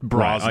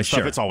bras and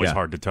stuff, it's always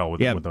hard to tell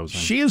with those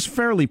things. She is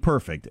fairly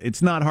perfect.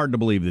 It's not hard to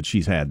believe that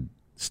she's had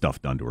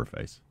stuff done to her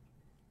face.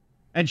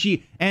 And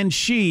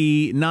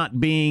she,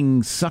 not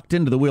being sucked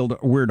into the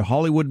weird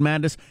Hollywood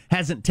madness,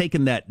 hasn't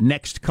taken that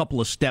next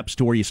couple of steps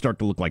to where you start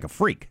to look like a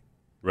freak.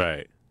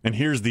 Right. And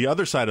here's the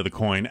other side of the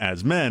coin.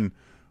 As men,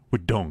 we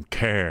don't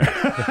care.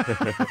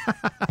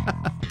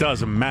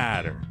 Doesn't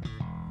matter.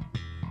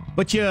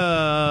 But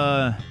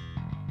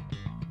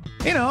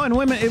and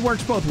women, it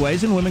works both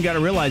ways, and women got to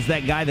realize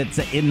that guy that's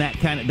in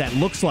that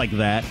looks like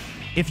that,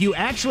 if you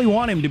actually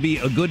want him to be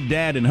a good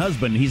dad and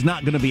husband, he's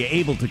not going to be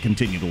able to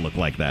continue to look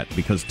like that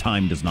because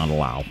time does not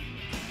allow.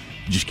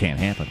 It just can't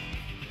happen.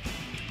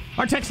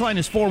 Our text line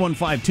is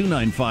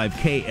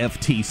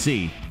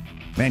 415-295-KFTC.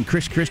 Man,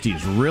 Chris Christie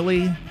is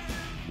really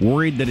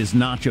worried that his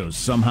nachos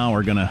somehow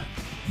are going to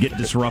get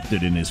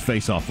disrupted in his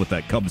face-off with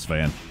that Cubs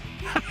fan.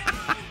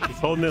 He's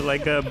holding it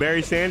like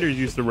Barry Sanders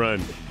used to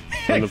run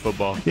in the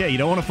football. Yeah, you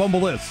don't want to fumble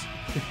this.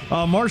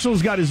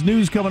 Marshall's got his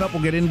news coming up.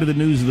 We'll get into the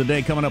news of the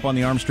day coming up on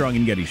the Armstrong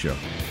and Getty Show.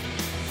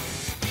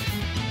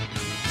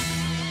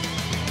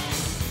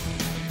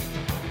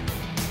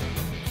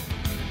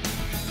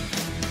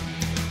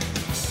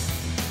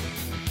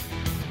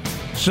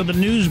 So the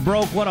news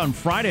broke, on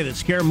Friday, that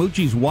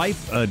Scaramucci's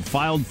wife had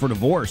filed for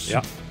divorce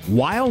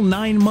while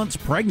 9 months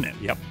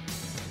pregnant. Yep.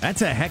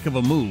 That's a heck of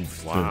a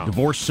move to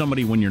divorce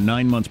somebody when you're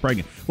 9 months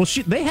pregnant. Well,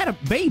 they had a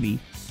baby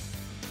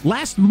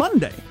last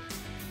Monday.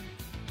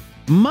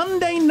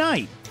 Monday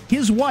night,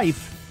 his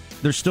wife,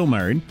 they're still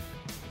married,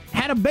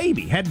 had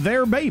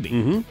their baby.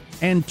 Mm-hmm.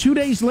 And 2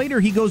 days later,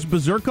 he goes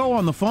berserko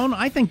on the phone.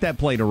 I think that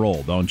played a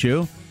role, don't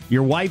you?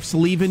 Your wife's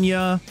leaving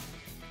you.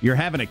 You're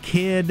having a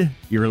kid.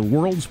 Your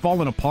world's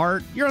falling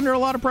apart. You're under a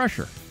lot of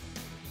pressure.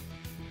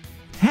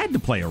 Had to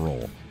play a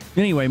role.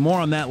 Anyway, more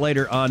on that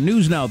later.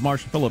 News now with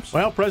Marshall Phillips.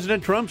 Well,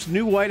 President Trump's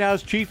new White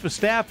House chief of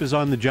staff is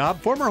on the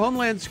job. Former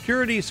Homeland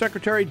Security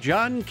Secretary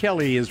John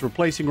Kelly is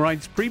replacing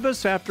Reince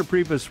Priebus after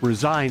Priebus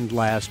resigned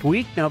last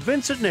week. Now,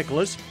 Vincent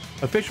Nicholas,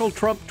 official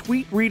Trump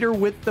tweet reader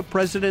with the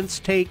president's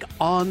take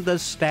on the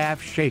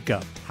staff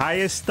shakeup.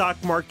 Highest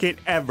stock market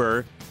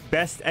ever,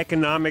 best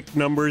economic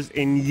numbers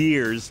in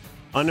years,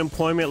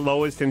 unemployment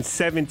lowest in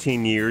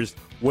 17 years,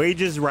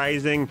 wages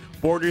rising,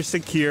 borders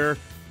secure,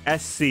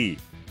 SC.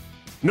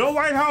 No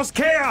White House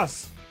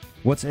chaos!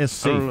 What's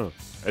SC? I don't know.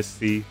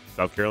 SC,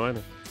 South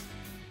Carolina.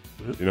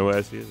 You know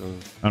what SC is?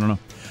 I don't know.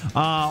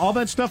 All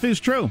that stuff is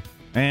true.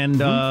 And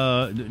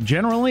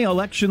generally,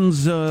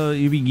 elections,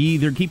 you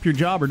either keep your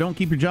job or don't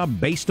keep your job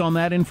based on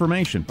that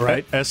information.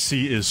 Right. SC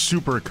is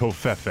super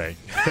covfefe.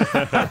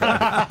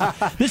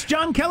 This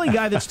John Kelly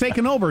guy that's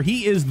taken over,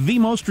 he is the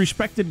most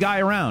respected guy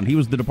around. He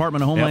was the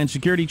Department of Homeland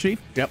Security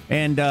chief. Yep.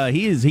 And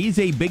he's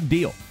a big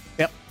deal.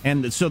 Yep.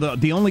 And so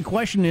the only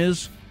question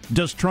is,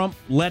 does Trump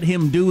let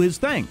him do his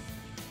thing?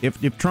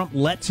 If Trump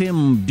lets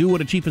him do what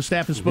a chief of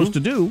staff is supposed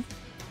to do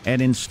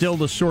and instill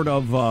the sort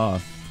of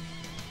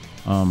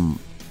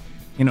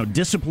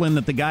discipline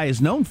that the guy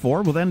is known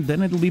for, well,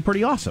 then it'll be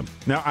pretty awesome.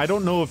 Now, I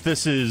don't know if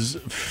this is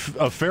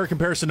a fair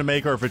comparison to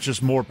make or if it's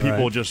just more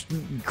people just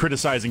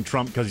criticizing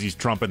Trump because he's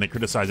Trump and they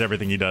criticize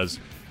everything he does.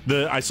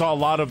 I saw a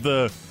lot of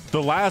the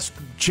last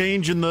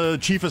change in the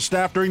chief of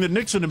staff during the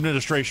Nixon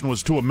administration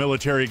was to a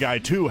military guy,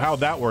 too.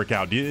 How'd that work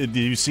out? Do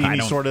you see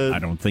any sort of I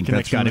don't think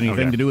that's got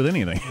anything to do with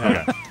anything.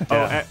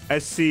 Okay.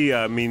 SC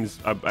means,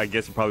 I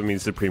guess it probably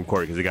means Supreme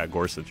Court because it got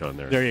Gorsuch on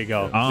there. There you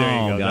go. Oh, there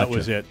you go. gotcha. That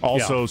was it.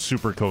 Also,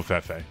 super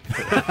covfefe.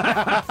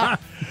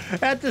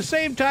 At the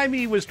same time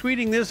he was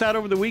tweeting this out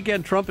over the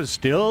weekend, Trump is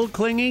still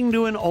clinging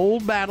to an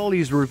old battle.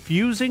 He's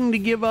refusing to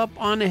give up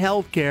on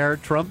health care.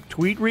 Trump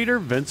tweet reader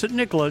Vincent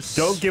Nicholas.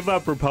 Don't give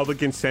up,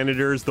 Republican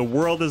senators. The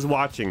world is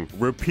watching.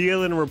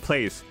 Repeal and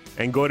replace.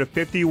 And go to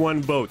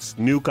 51 votes.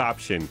 Nuke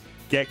option.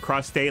 Get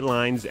cross state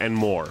lines and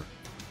more.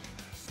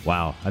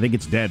 Wow. I think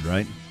it's dead,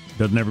 right?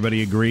 Doesn't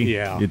everybody agree?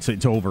 Yeah.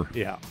 It's over.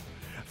 Yeah.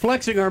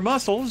 Flexing our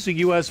muscles, the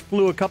U.S.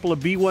 flew a couple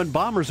of B-1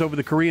 bombers over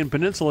the Korean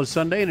Peninsula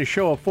Sunday in a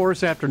show of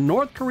force after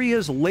North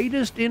Korea's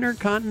latest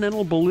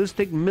intercontinental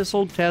ballistic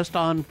missile test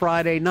on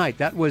Friday night.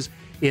 That was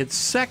its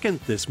second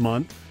this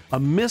month. A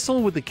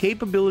missile with the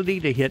capability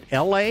to hit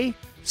L.A.,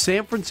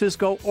 San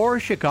Francisco, or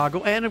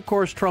Chicago. And, of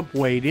course, Trump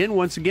weighed in.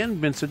 Once again,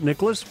 Vincent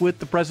Nicholas with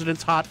the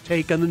president's hot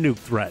take on the nuke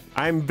threat.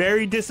 I'm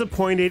very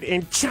disappointed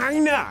in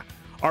China.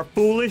 Our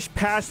foolish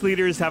past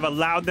leaders have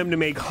allowed them to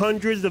make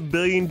hundreds of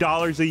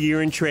 $billions a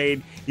year in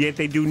trade, yet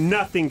they do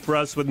nothing for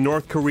us with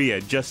North Korea,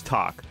 just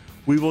talk.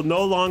 We will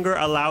no longer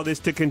allow this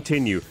to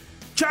continue.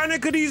 China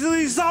could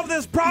easily solve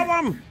this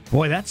problem.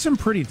 Boy, that's some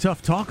pretty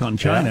tough talk on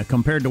China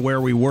compared to where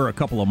we were a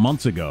couple of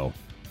months ago.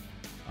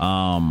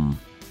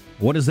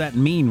 What does that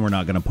mean we're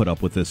not going to put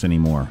up with this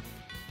anymore?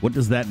 What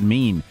does that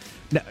mean?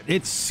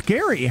 It's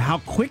scary how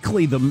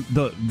quickly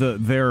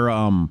their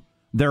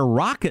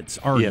rockets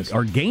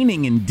are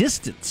gaining in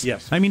distance.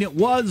 Yes. I mean, it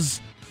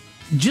was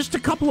just a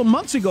couple of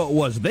months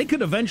ago. They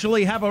could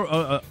eventually have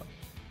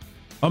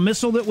a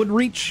missile that would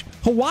reach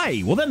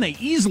Hawaii. Well, then they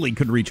easily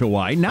could reach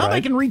Hawaii. Now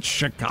they can reach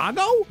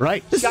Chicago?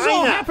 Right. This has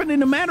all happened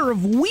in a matter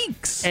of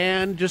weeks.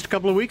 And just a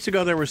couple of weeks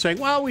ago, they were saying,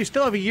 well, we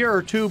still have a year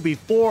or two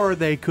before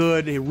they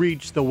could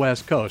reach the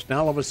West Coast.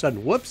 Now, all of a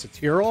sudden, whoops, it's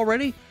here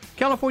already?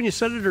 California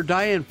Senator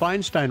Dianne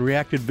Feinstein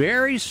reacted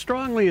very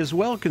strongly as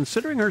well,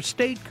 considering her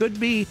state could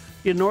be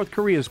in North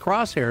Korea's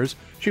crosshairs.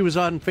 She was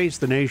on Face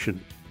the Nation.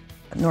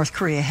 North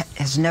Korea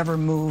has never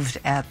moved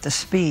at the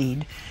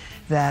speed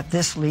that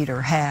this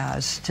leader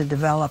has to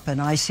develop an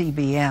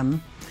ICBM,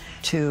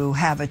 to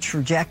have a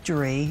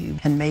trajectory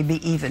and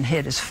maybe even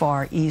hit as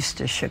far east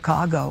as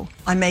Chicago.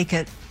 I make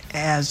it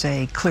as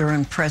a clear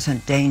and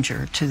present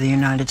danger to the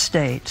United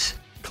States.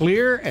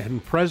 Clear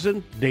and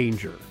present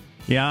danger.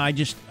 Yeah,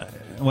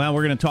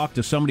 we're going to talk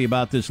to somebody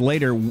about this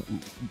later.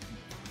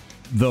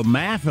 The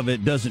math of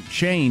it doesn't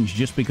change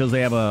just because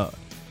they have a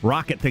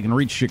rocket that can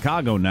reach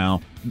Chicago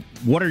now.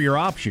 What are your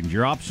options?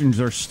 Your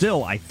options are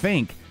still, I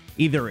think,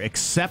 either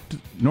accept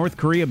North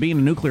Korea being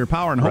a nuclear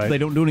power and hope they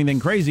don't do anything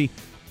crazy,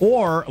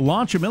 or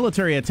launch a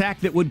military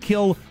attack that would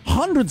kill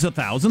hundreds of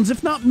thousands,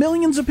 if not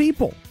millions of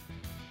people.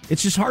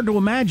 It's just hard to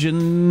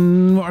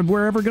imagine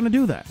we're ever going to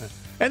do that.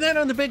 And then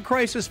on the big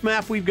crisis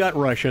map, we've got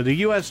Russia. The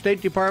U.S.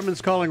 State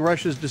Department's calling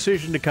Russia's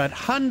decision to cut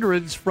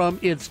hundreds from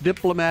its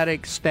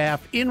diplomatic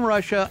staff in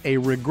Russia a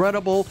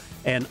regrettable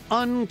and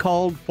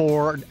uncalled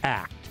for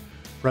act.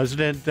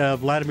 President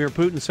Vladimir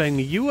Putin saying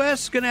the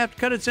U.S. is going to have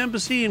to cut its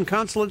embassy and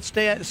consulate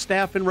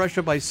staff in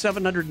Russia by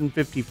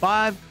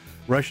 755.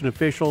 Russian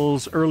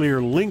officials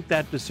earlier linked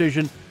that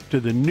decision to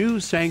the new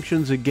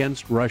sanctions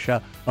against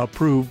Russia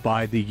approved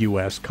by the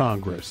U.S.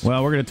 Congress.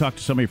 Well, we're going to talk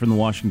to somebody from the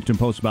Washington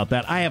Post about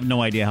that. I have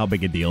no idea how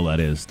big a deal that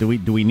is. Do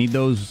we need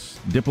those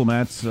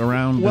diplomats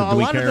around? Well, do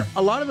we care?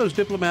 A lot of those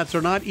diplomats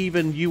are not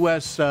even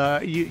U.S.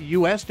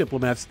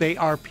 diplomats. They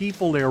are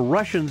people, they're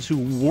Russians who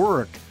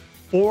work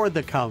for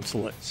the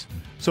consulates.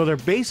 So they're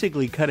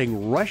basically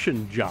cutting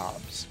Russian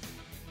jobs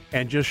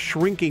and just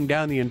shrinking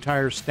down the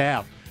entire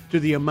staff to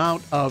the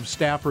amount of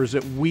staffers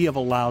that we have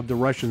allowed the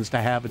Russians to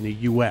have in the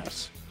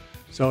U.S.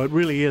 So it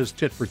really is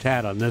tit for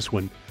tat on this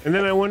one. And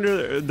then I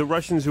wonder, the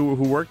Russians who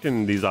worked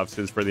in these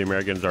offices for the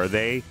Americans, are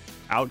they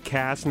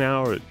outcast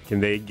now? Or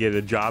can they get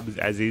a job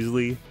as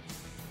easily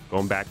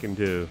going back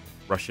into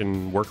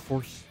Russian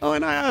workforce? Oh,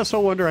 and I also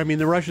wonder,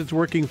 the Russians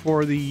working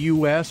for the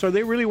U.S., are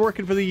they really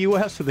working for the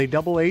U.S.? Are they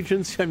double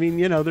agents?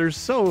 There's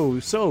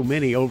so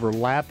many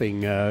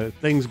overlapping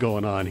things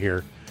going on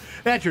here.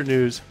 That's your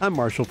news. I'm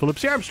Marshall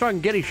Phillips, the Armstrong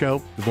and Getty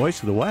Show, the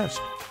voice of the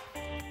West.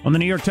 Well, the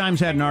New York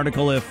Times had an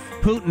article, if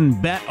Putin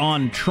bet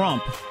on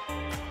Trump,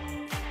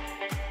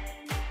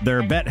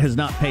 their bet has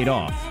not paid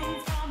off.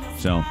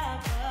 So,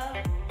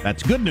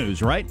 that's good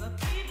news, right?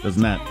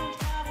 Doesn't that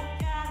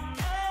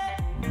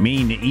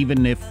mean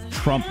even if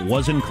Trump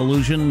was in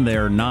collusion,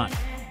 they're not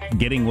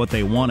getting what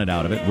they wanted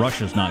out of it?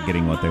 Russia's not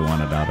getting what they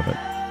wanted out of it.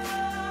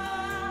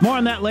 More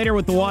on that later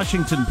with the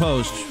Washington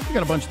Post. We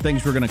got a bunch of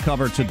things we're going to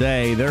cover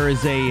today. There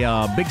is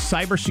a big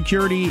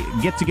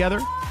cybersecurity get-together.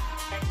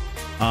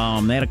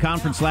 They had a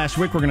conference last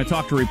week. We're going to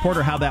talk to a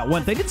reporter how that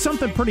went. They did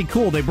something pretty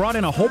cool. They brought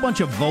in a whole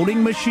bunch of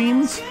voting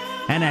machines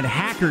and had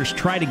hackers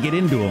try to get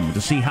into them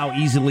to see how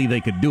easily they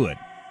could do it.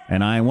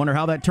 And I wonder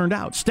how that turned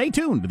out. Stay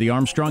tuned to the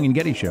Armstrong and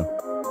Getty Show.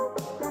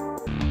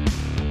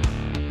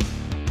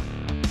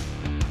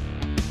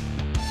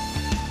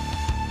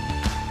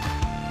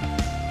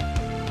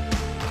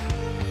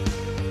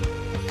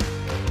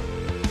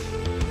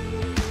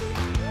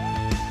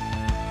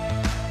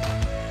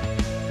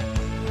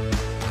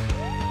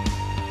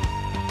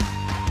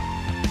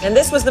 And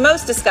this was the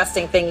most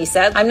disgusting thing he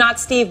said. I'm not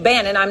Steve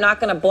Bannon. I'm not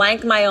going to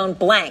blank my own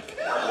blank.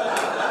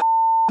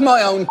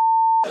 My own.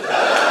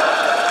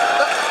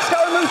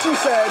 Scaramucci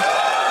said,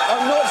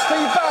 I'm not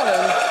Steve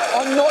Bannon.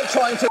 I'm not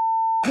trying to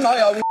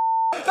my own.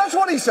 That's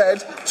what he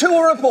said to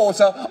a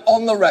reporter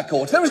on the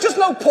record. There was just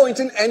no point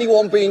in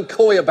anyone being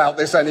coy about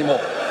this anymore.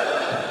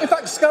 In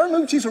fact,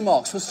 Scaramucci's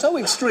remarks were so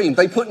extreme,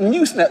 they put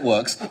news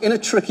networks in a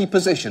tricky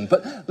position.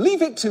 But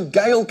leave it to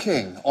Gayle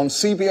King on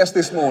CBS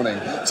This Morning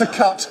to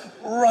cut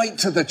right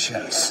to the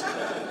chase.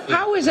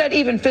 How is that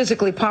even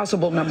physically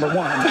possible, number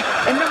one?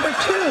 And number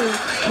two,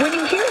 when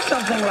you hear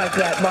something like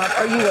that, Bob,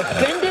 are you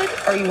offended?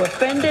 Are you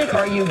offended?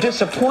 Are you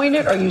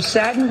disappointed? Are you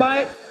saddened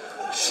by it?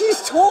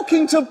 She's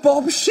talking to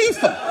Bob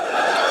Schieffer.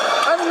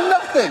 And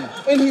nothing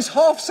in his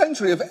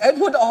half-century of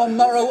Edward R.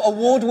 Murrow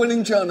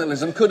award-winning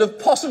journalism could have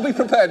possibly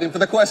prepared him for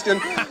the question,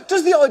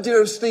 does the idea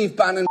of Steve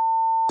Bannon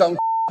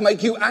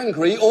make you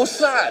angry or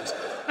sad?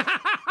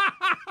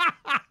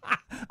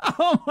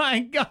 Oh, my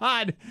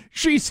God.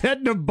 She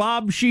said to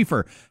Bob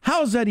Schieffer.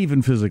 How is that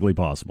even physically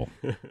possible?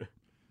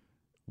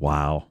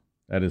 Wow.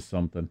 That is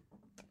something.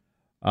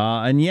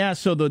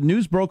 So the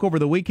news broke over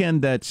the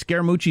weekend that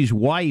Scaramucci's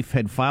wife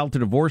had filed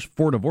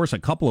for divorce a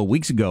couple of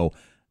weeks ago.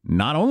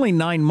 Not only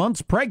 9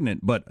 months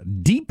pregnant,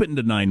 but deep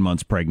into 9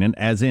 months pregnant,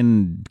 as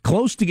in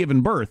close to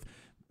giving birth.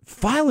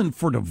 Filing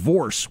for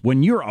divorce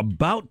when you're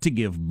about to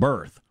give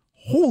birth.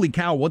 Holy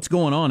cow, what's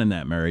going on in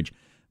that marriage?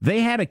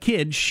 They had a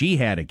kid. She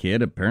had a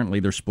kid. Apparently,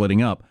 they're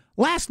splitting up.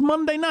 Last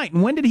Monday night.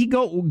 And when did he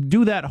go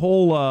do that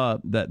whole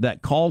that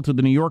call to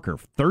the New Yorker?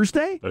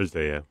 Thursday?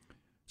 Thursday, yeah.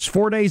 It's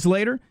 4 days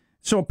later.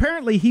 So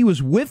apparently he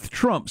was with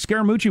Trump.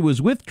 Scaramucci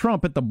was with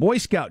Trump at the Boy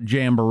Scout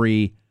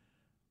Jamboree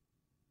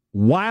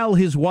while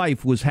his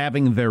wife was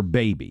having their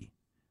baby.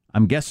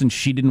 I'm guessing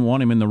she didn't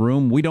want him in the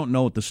room. We don't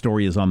know what the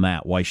story is on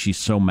that, why she's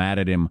so mad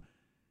at him.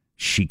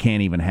 She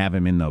can't even have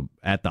him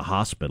at the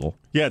hospital.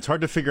 Yeah, it's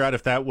hard to figure out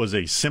if that was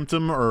a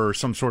symptom or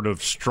some sort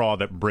of straw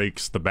that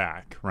breaks the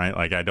back, right?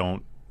 Like, I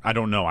don't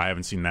know. I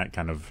haven't seen that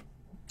kind of...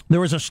 There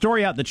was a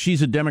story out that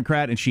she's a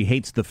Democrat and she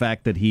hates the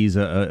fact that he's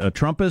a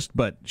Trumpist,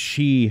 but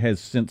she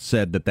has since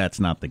said that that's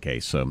not the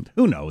case. So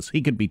who knows?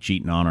 He could be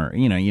cheating on her.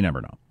 You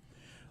never know.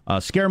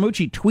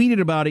 Scaramucci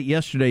tweeted about it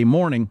yesterday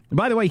morning. And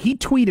by the way, he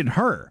tweeted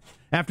her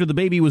after the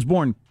baby was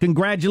born.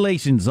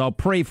 Congratulations. I'll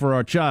pray for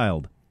our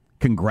child.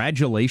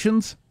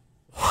 Congratulations?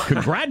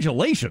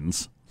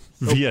 Congratulations?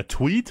 Via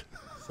tweet?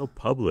 So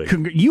public.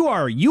 You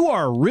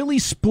are really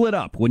split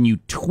up when you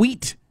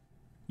tweet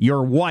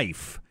your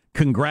wife.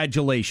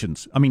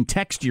 Congratulations. I mean,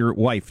 text your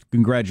wife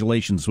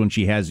congratulations when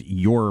she has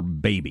your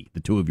baby,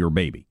 the two of your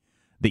baby.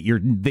 You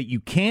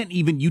two can't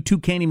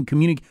even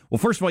communicate. Well,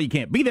 first of all, you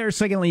can't be there.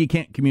 Secondly, you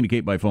can't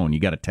communicate by phone. You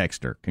got to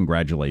text her.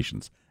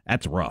 Congratulations.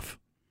 That's rough.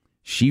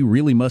 She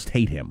really must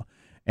hate him.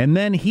 And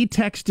then he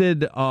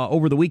texted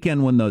over the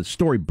weekend when the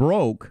story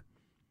broke.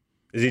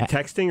 Is he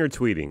texting or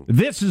tweeting?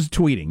 This is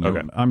tweeting.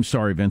 Okay. I'm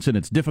sorry, Vincent.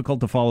 It's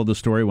difficult to follow the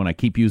story when I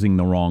keep using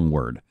the wrong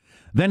word.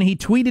 Then he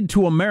tweeted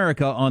to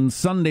America on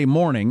Sunday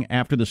morning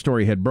after the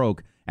story had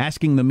broke,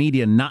 asking the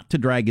media not to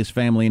drag his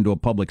family into a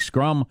public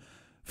scrum.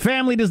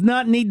 Family does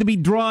not need to be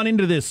drawn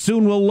into this.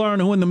 Soon we'll learn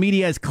who in the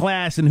media has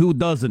class and who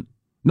doesn't.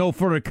 No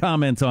further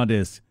comments on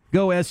this.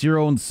 Go S your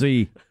own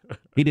C.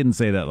 He didn't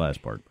say that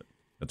last part, but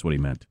that's what he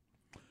meant.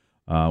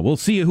 We'll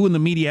see who in the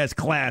media has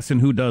class and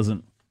who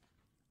doesn't.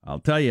 I'll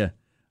tell you,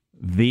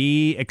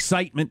 the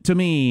excitement to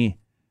me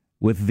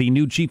with the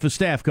new chief of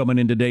staff coming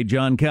in today,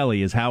 John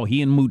Kelly, is how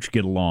he and Mooch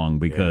get along,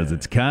 because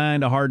it's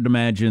kind of hard to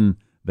imagine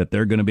that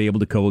they're going to be able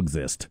to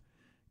coexist,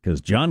 because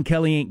John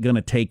Kelly ain't going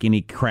to take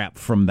any crap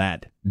from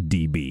that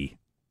DB.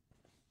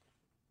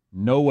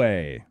 No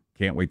way.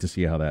 Can't wait to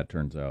see how that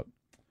turns out.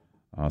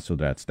 So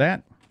that's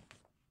that.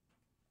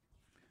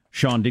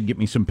 Sean did get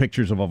me some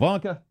pictures of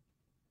Ivanka.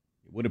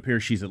 It would appear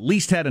she's at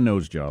least had a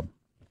nose job.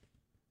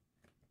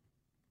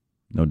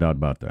 No doubt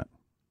about that.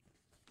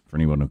 For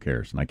anyone who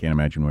cares, and I can't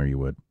imagine where you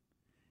would.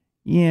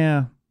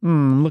 Yeah,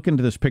 look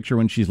into this picture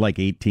when she's like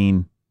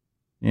 18.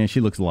 Yeah, she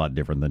looks a lot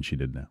different than she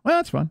did now. Well,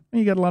 that's fine.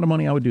 You got a lot of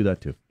money. I would do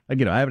that too.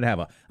 I'd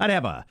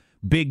have a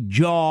big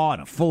jaw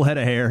and a full head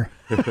of hair.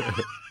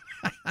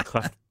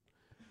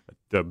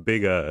 The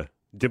big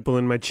dimple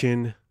in my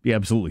chin. Be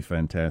absolutely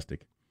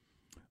fantastic.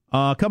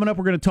 Coming up,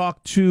 we're going to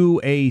talk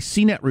to a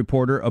CNET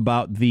reporter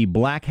about the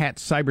Black Hat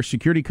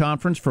Cybersecurity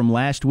Conference from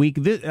last week.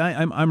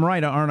 I'm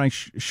right, aren't I,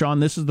 Sean?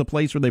 This is the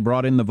place where they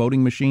brought in the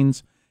voting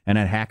machines and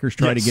had hackers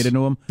try to get into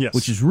them,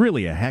 which is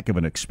really a heck of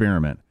an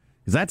experiment,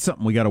 because that's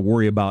something we got to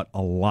worry about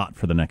a lot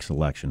for the next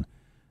election.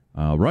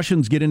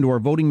 Russians get into our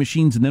voting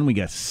machines, and then we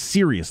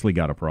seriously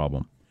got a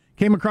problem.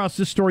 Came across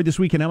this story this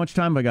weekend. How much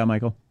time have I got,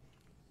 Michael?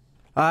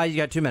 You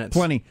got 2 minutes.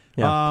 Plenty.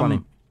 Yeah,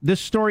 plenty.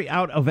 This story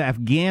out of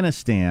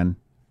Afghanistan.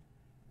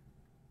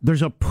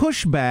 There's a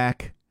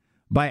pushback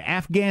by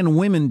Afghan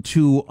women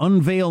to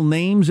unveil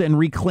names and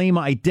reclaim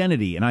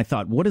identity. And I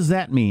thought, what does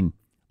that mean?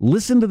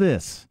 Listen to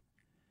this.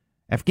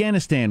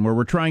 Afghanistan, where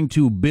we're trying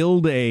to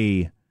build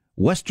a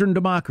Western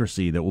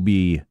democracy that will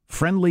be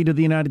friendly to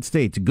the United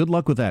States. Good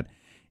luck with that.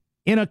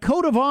 In a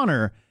code of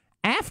honor,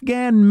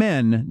 Afghan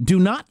men do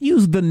not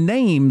use the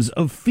names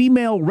of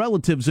female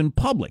relatives in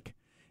public.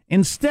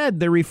 Instead,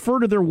 they refer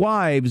to their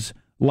wives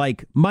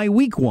like my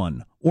weak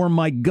one or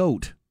my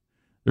goat.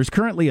 There's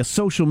currently a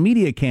social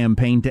media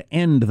campaign to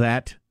end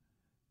that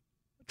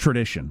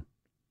tradition.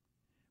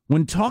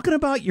 When talking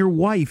about your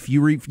wife,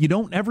 you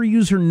don't ever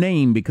use her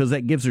name, because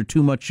that gives her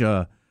too much,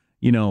 a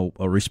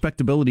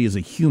respectability as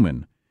a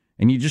human.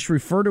 And you just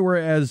refer to her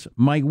as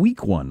my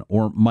weak one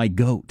or my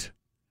goat.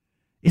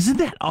 Isn't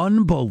that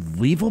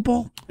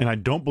unbelievable? And I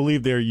don't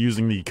believe they're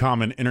using the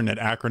common internet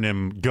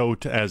acronym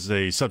GOAT as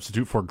a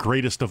substitute for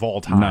greatest of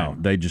all time. No,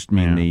 they just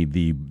mean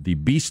the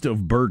beast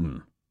of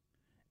burden.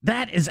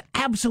 That is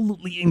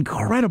absolutely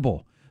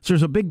incredible. So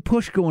there's a big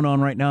push going on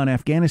right now in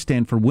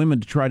Afghanistan for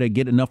women to try to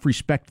get enough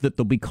respect that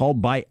they'll be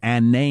called by a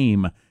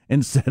name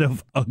instead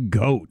of a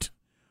goat.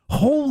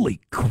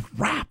 Holy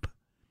crap.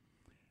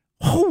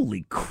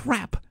 Holy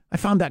crap. I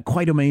found that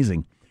quite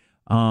amazing.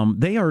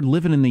 They are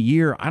living in the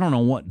year, I don't know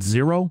what,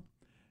 0.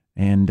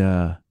 And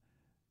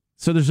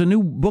so there's a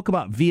new book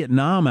about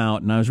Vietnam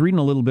out, and I was reading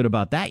a little bit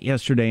about that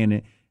yesterday,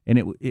 and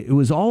it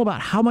was all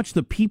about how much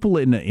the people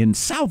in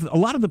South, a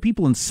lot of the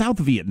people in South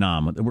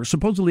Vietnam that were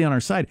supposedly on our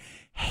side,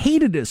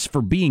 hated us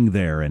for being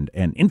there and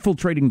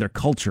infiltrating their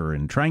culture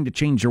and trying to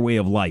change their way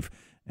of life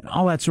and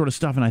all that sort of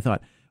stuff. And I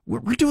thought,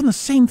 we're doing the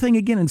same thing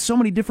again in so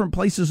many different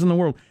places in the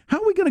world.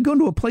 How are we going to go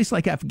into a place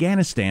like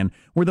Afghanistan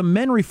where the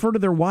men refer to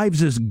their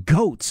wives as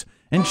goats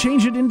and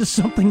change it into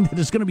something that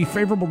is going to be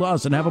favorable to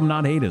us and have them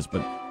not hate us?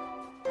 But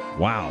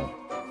wow.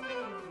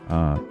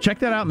 Check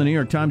that out in the New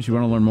York Times if you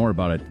want to learn more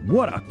about it.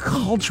 What a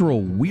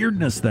cultural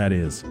weirdness that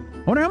is.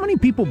 I wonder how many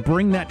people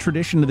bring that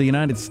tradition to the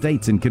United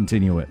States and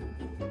continue it.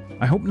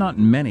 I hope not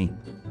many.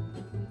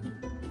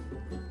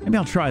 Maybe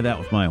I'll try that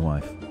with my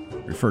wife.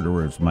 refer to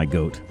her as my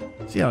goat.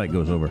 See how that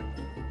goes over.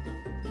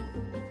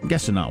 I'm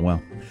guessing not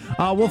well.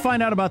 We'll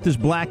find out about this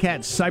Black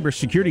Hat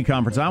cybersecurity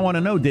conference. I want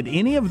to know, did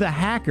any of the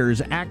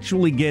hackers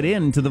actually get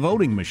into the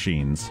voting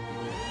machines?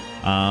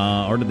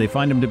 Or did they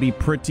find them to be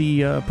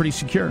pretty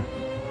secure?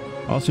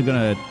 Also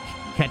going to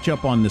catch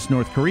up on this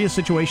North Korea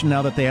situation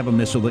now that they have a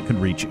missile that could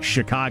reach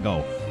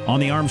Chicago on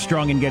the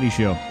Armstrong and Getty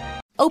Show.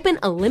 Open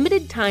a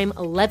limited-time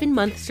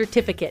 11-month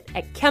certificate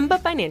at Kemba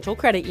Financial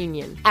Credit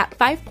Union. At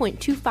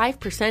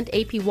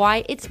 5.25%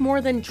 APY, it's more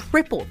than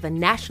triple the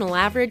national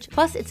average,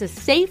 plus it's a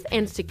safe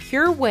and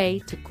secure way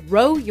to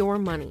grow your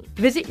money.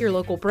 Visit your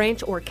local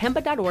branch or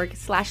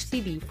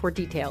kemba.org/CD for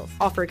details.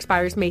 Offer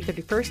expires May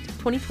 31st,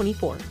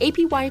 2024.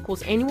 APY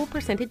equals annual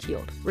percentage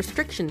yield.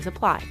 Restrictions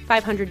apply.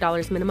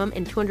 $500 minimum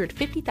and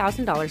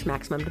 $250,000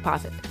 maximum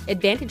deposit.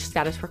 Advantage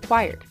status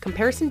required.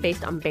 Comparison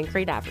based on bank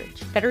rate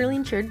average. Federally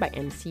insured by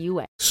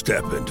NCUA.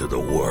 Step into the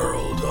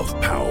world of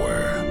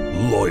power,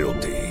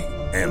 loyalty,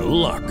 and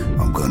luck.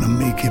 I'm gonna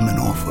make him an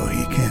offer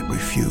he can't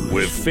refuse.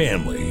 With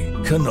family,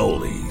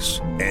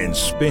 cannolis, and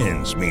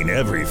spins mean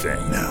everything.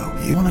 Now,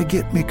 you wanna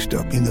get mixed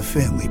up in the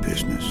family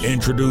business.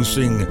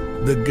 Introducing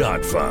The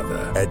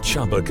Godfather at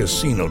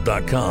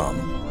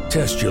ChumbaCasino.com.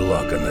 Test your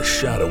luck in the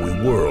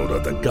shadowy world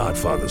of The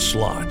Godfather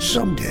slot.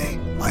 Someday,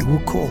 I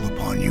will call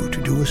upon you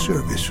to do a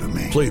service for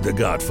me. Play The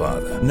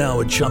Godfather, now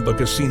at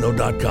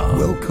ChumbaCasino.com.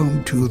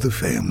 Welcome to the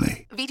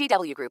family.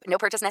 VGW Group. No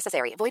purchase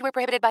necessary. Void where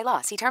prohibited by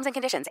law. See terms and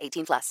conditions.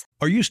 18+.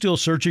 Are you still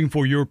searching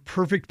for your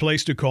perfect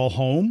place to call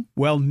home?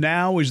 Well,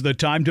 now is the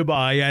time to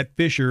buy at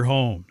Fisher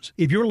Homes.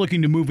 If you're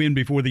looking to move in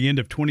before the end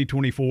of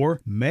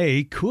 2024,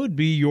 May could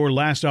be your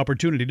last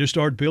opportunity to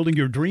start building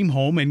your dream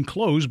home and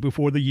close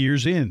before the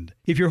year's end.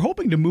 If you're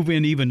hoping to move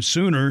in even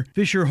sooner,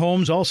 Fisher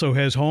Homes also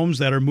has homes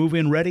that are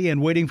move-in ready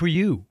and waiting for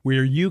you,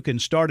 where you can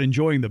start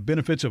enjoying the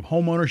benefits of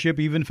homeownership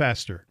even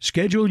faster.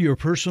 Schedule your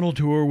personal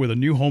tour with a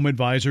new home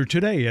advisor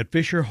today at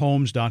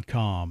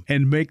FisherHomes.com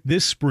and make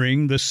this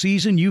spring the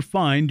season you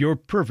find your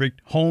perfect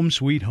home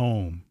sweet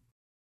home.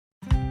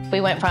 We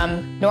went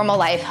from normal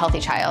life, healthy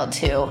child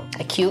to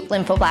acute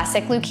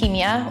lymphoblastic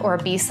leukemia, or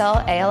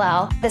B-cell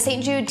ALL. The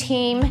St. Jude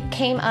team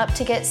came up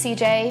to get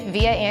CJ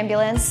via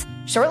ambulance.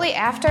 Shortly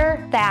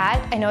after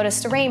that, I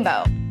noticed a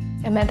rainbow.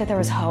 It meant that there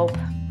was hope.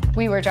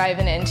 We were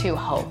driving into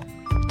hope.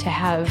 To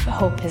have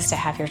hope is to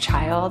have your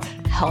child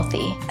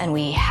healthy, and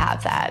we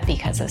have that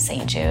because of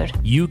St. Jude.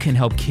 You can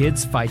help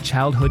kids fight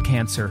childhood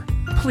cancer.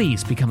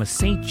 Please become a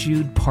St.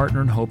 Jude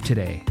Partner in Hope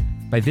today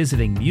by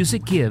visiting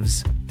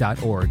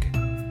musicgives.org.